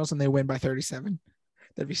the finals and they win by 37.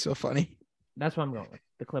 That'd be so funny. That's what I'm going with,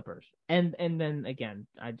 the Clippers. And then again,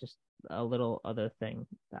 a little other thing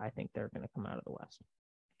that I think they're going to come out of the West.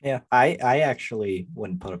 Yeah, I actually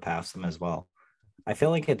wouldn't put it past them as well. I feel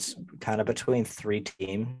like it's kind of between 3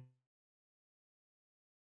 teams.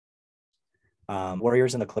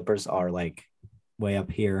 Warriors and the Clippers are like way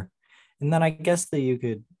up here, and then I guess that you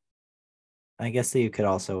could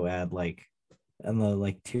also add like in the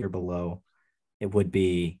like tier below, it would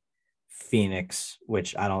be Phoenix,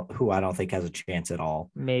 which I don't think has a chance at all.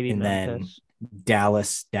 Maybe and Memphis. Then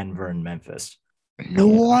Dallas, Denver, and Memphis.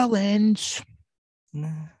 New Orleans.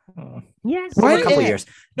 Yes. Give them a couple years.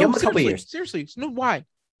 Give them a couple years. Seriously, no, why?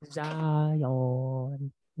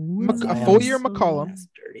 Zion. A full year McCollum.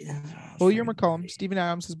 Full year McCollum. Steven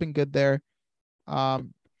Adams has been good there.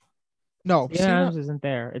 No, Steven Adams isn't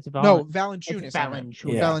there. It's Valanciunas.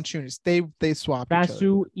 Valanciunas. They swapped each other.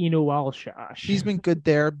 Basu Inualshash. He's been good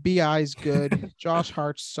there. BI's good. Josh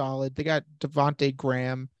Hart's solid. They got Devontae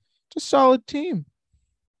Graham. It's a solid team.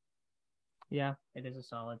 Yeah, it is a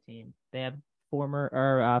solid team. They have former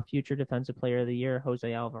or future defensive player of the year,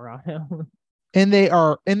 Jose Alvarado. And they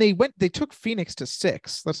took Phoenix to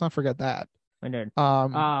 6. Let's not forget that. I did.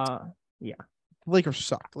 Yeah. The Lakers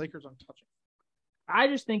suck. The Lakers untouchable. I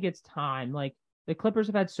just think it's time. Like the Clippers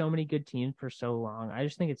have had so many good teams for so long. I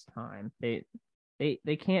just think it's time. They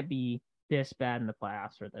can't be this bad in the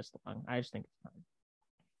playoffs for this long. I just think it's time.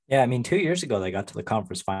 Yeah, I mean, 2 years ago they got to the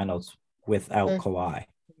conference finals without Kawhi.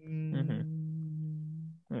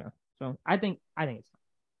 Yeah. So I think it's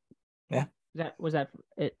time. Yeah. Was that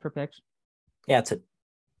it for picks? Yeah, it's it.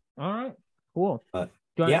 All right. Cool. But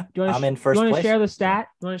Do you want, I'm in first do you want place. to share the stat?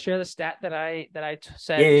 Do you want to share the stat that I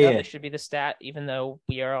said Yeah. should be the stat, even though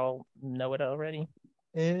we all know it already?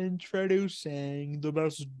 Introducing the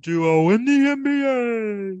best duo in the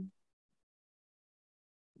NBA.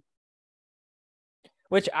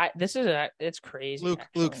 Which it's crazy.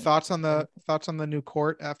 Luke, thoughts on the new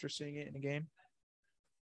court after seeing it in a game?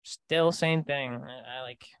 Still same thing. I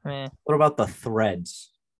like. What about the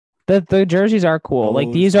threads? The jerseys are cool.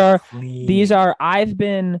 Like these are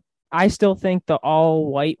clean. I still think the all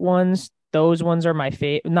white ones. Those ones are my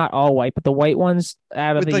favorite. Not all white, but the white ones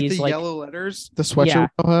out of With these, the like yellow letters, the sweatshirt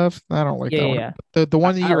we'll have. I don't like that one. Yeah. The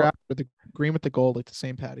one that you're after, the green with the gold, like the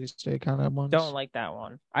St. Patty's Day kind of ones. Don't like that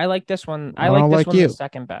one. I like this one. I like don't this like one you. the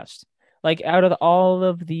second best. Like out of all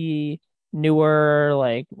of the newer,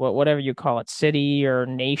 like whatever you call it, city or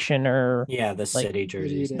nation or the city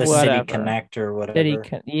jerseys, the whatever. City Connect or whatever.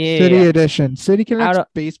 City edition, City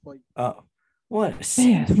Connect baseball. Oh, what?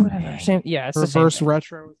 Whatever. Same. Yeah, it's reverse the same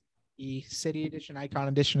retro. The City Edition, Icon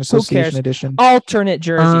Edition, Association Edition, alternate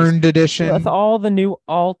jerseys, earned edition with all the new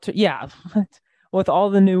with all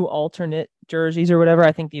the new alternate jerseys or whatever.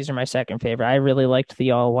 I think these are my second favorite. I really liked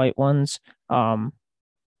the all white ones. But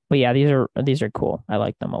yeah, these are cool. I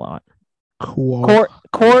like them a lot. Cool.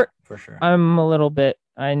 Court for sure.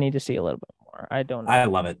 I need to see a little bit more. I don't know. I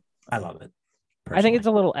love it. Personally. I think it's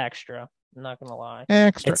a little extra. I'm not gonna lie.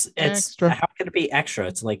 Extra. How can it be extra?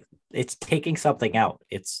 It's like it's taking something out.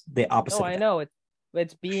 It's the opposite. No, I know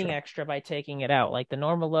it's being extra by taking it out. Like the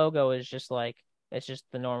normal logo is just like it's just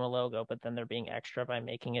the normal logo, but then they're being extra by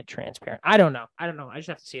making it transparent. I don't know. I just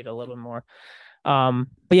have to see it a little bit more.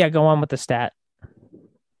 But yeah, go on with the stat.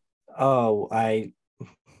 Oh, I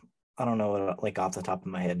don't know, like off the top of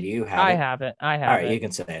my head. Do you have it? I have it. All right, you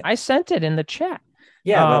can say it. I sent it in the chat.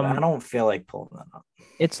 Yeah, but I don't feel like pulling that up.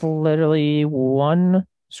 It's literally one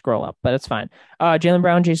scroll up, but it's fine. Jaylen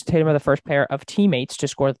Brown, Jason Tatum are the first pair of teammates to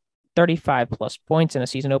score 35 plus points in a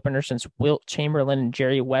season opener since Wilt Chamberlain and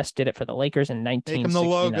Jerry West did it for the Lakers in 1969. Make him the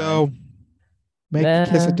logo. Make the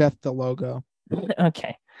kiss of death the logo.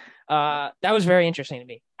 Okay. That was very interesting to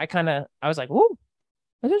me. I was like, whoa,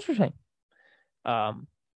 that's interesting. Because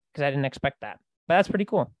I didn't expect that. But that's pretty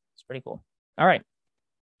cool. It's pretty cool. All right.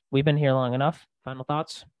 We've been here long enough. Final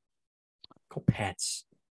thoughts? Go Pats.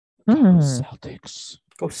 Celtics.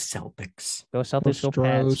 Go Celtics. Go Celtics. Go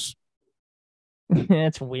Pats.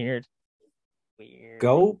 That's weird.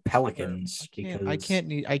 Go Pelicans. I can't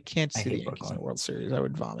see the Yankees in the World Series. I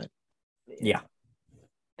would vomit. Yeah.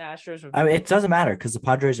 Astros. I mean, it doesn't matter because the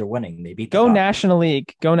Padres are winning. They beat. Go National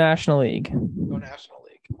League. Go National League. Go National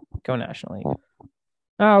League. Go National League.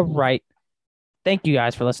 All right. Thank you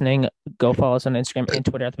guys for listening. Go follow us on Instagram and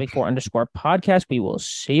Twitter at the Big Four _podcast. We will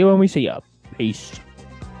see you when we see you. Peace.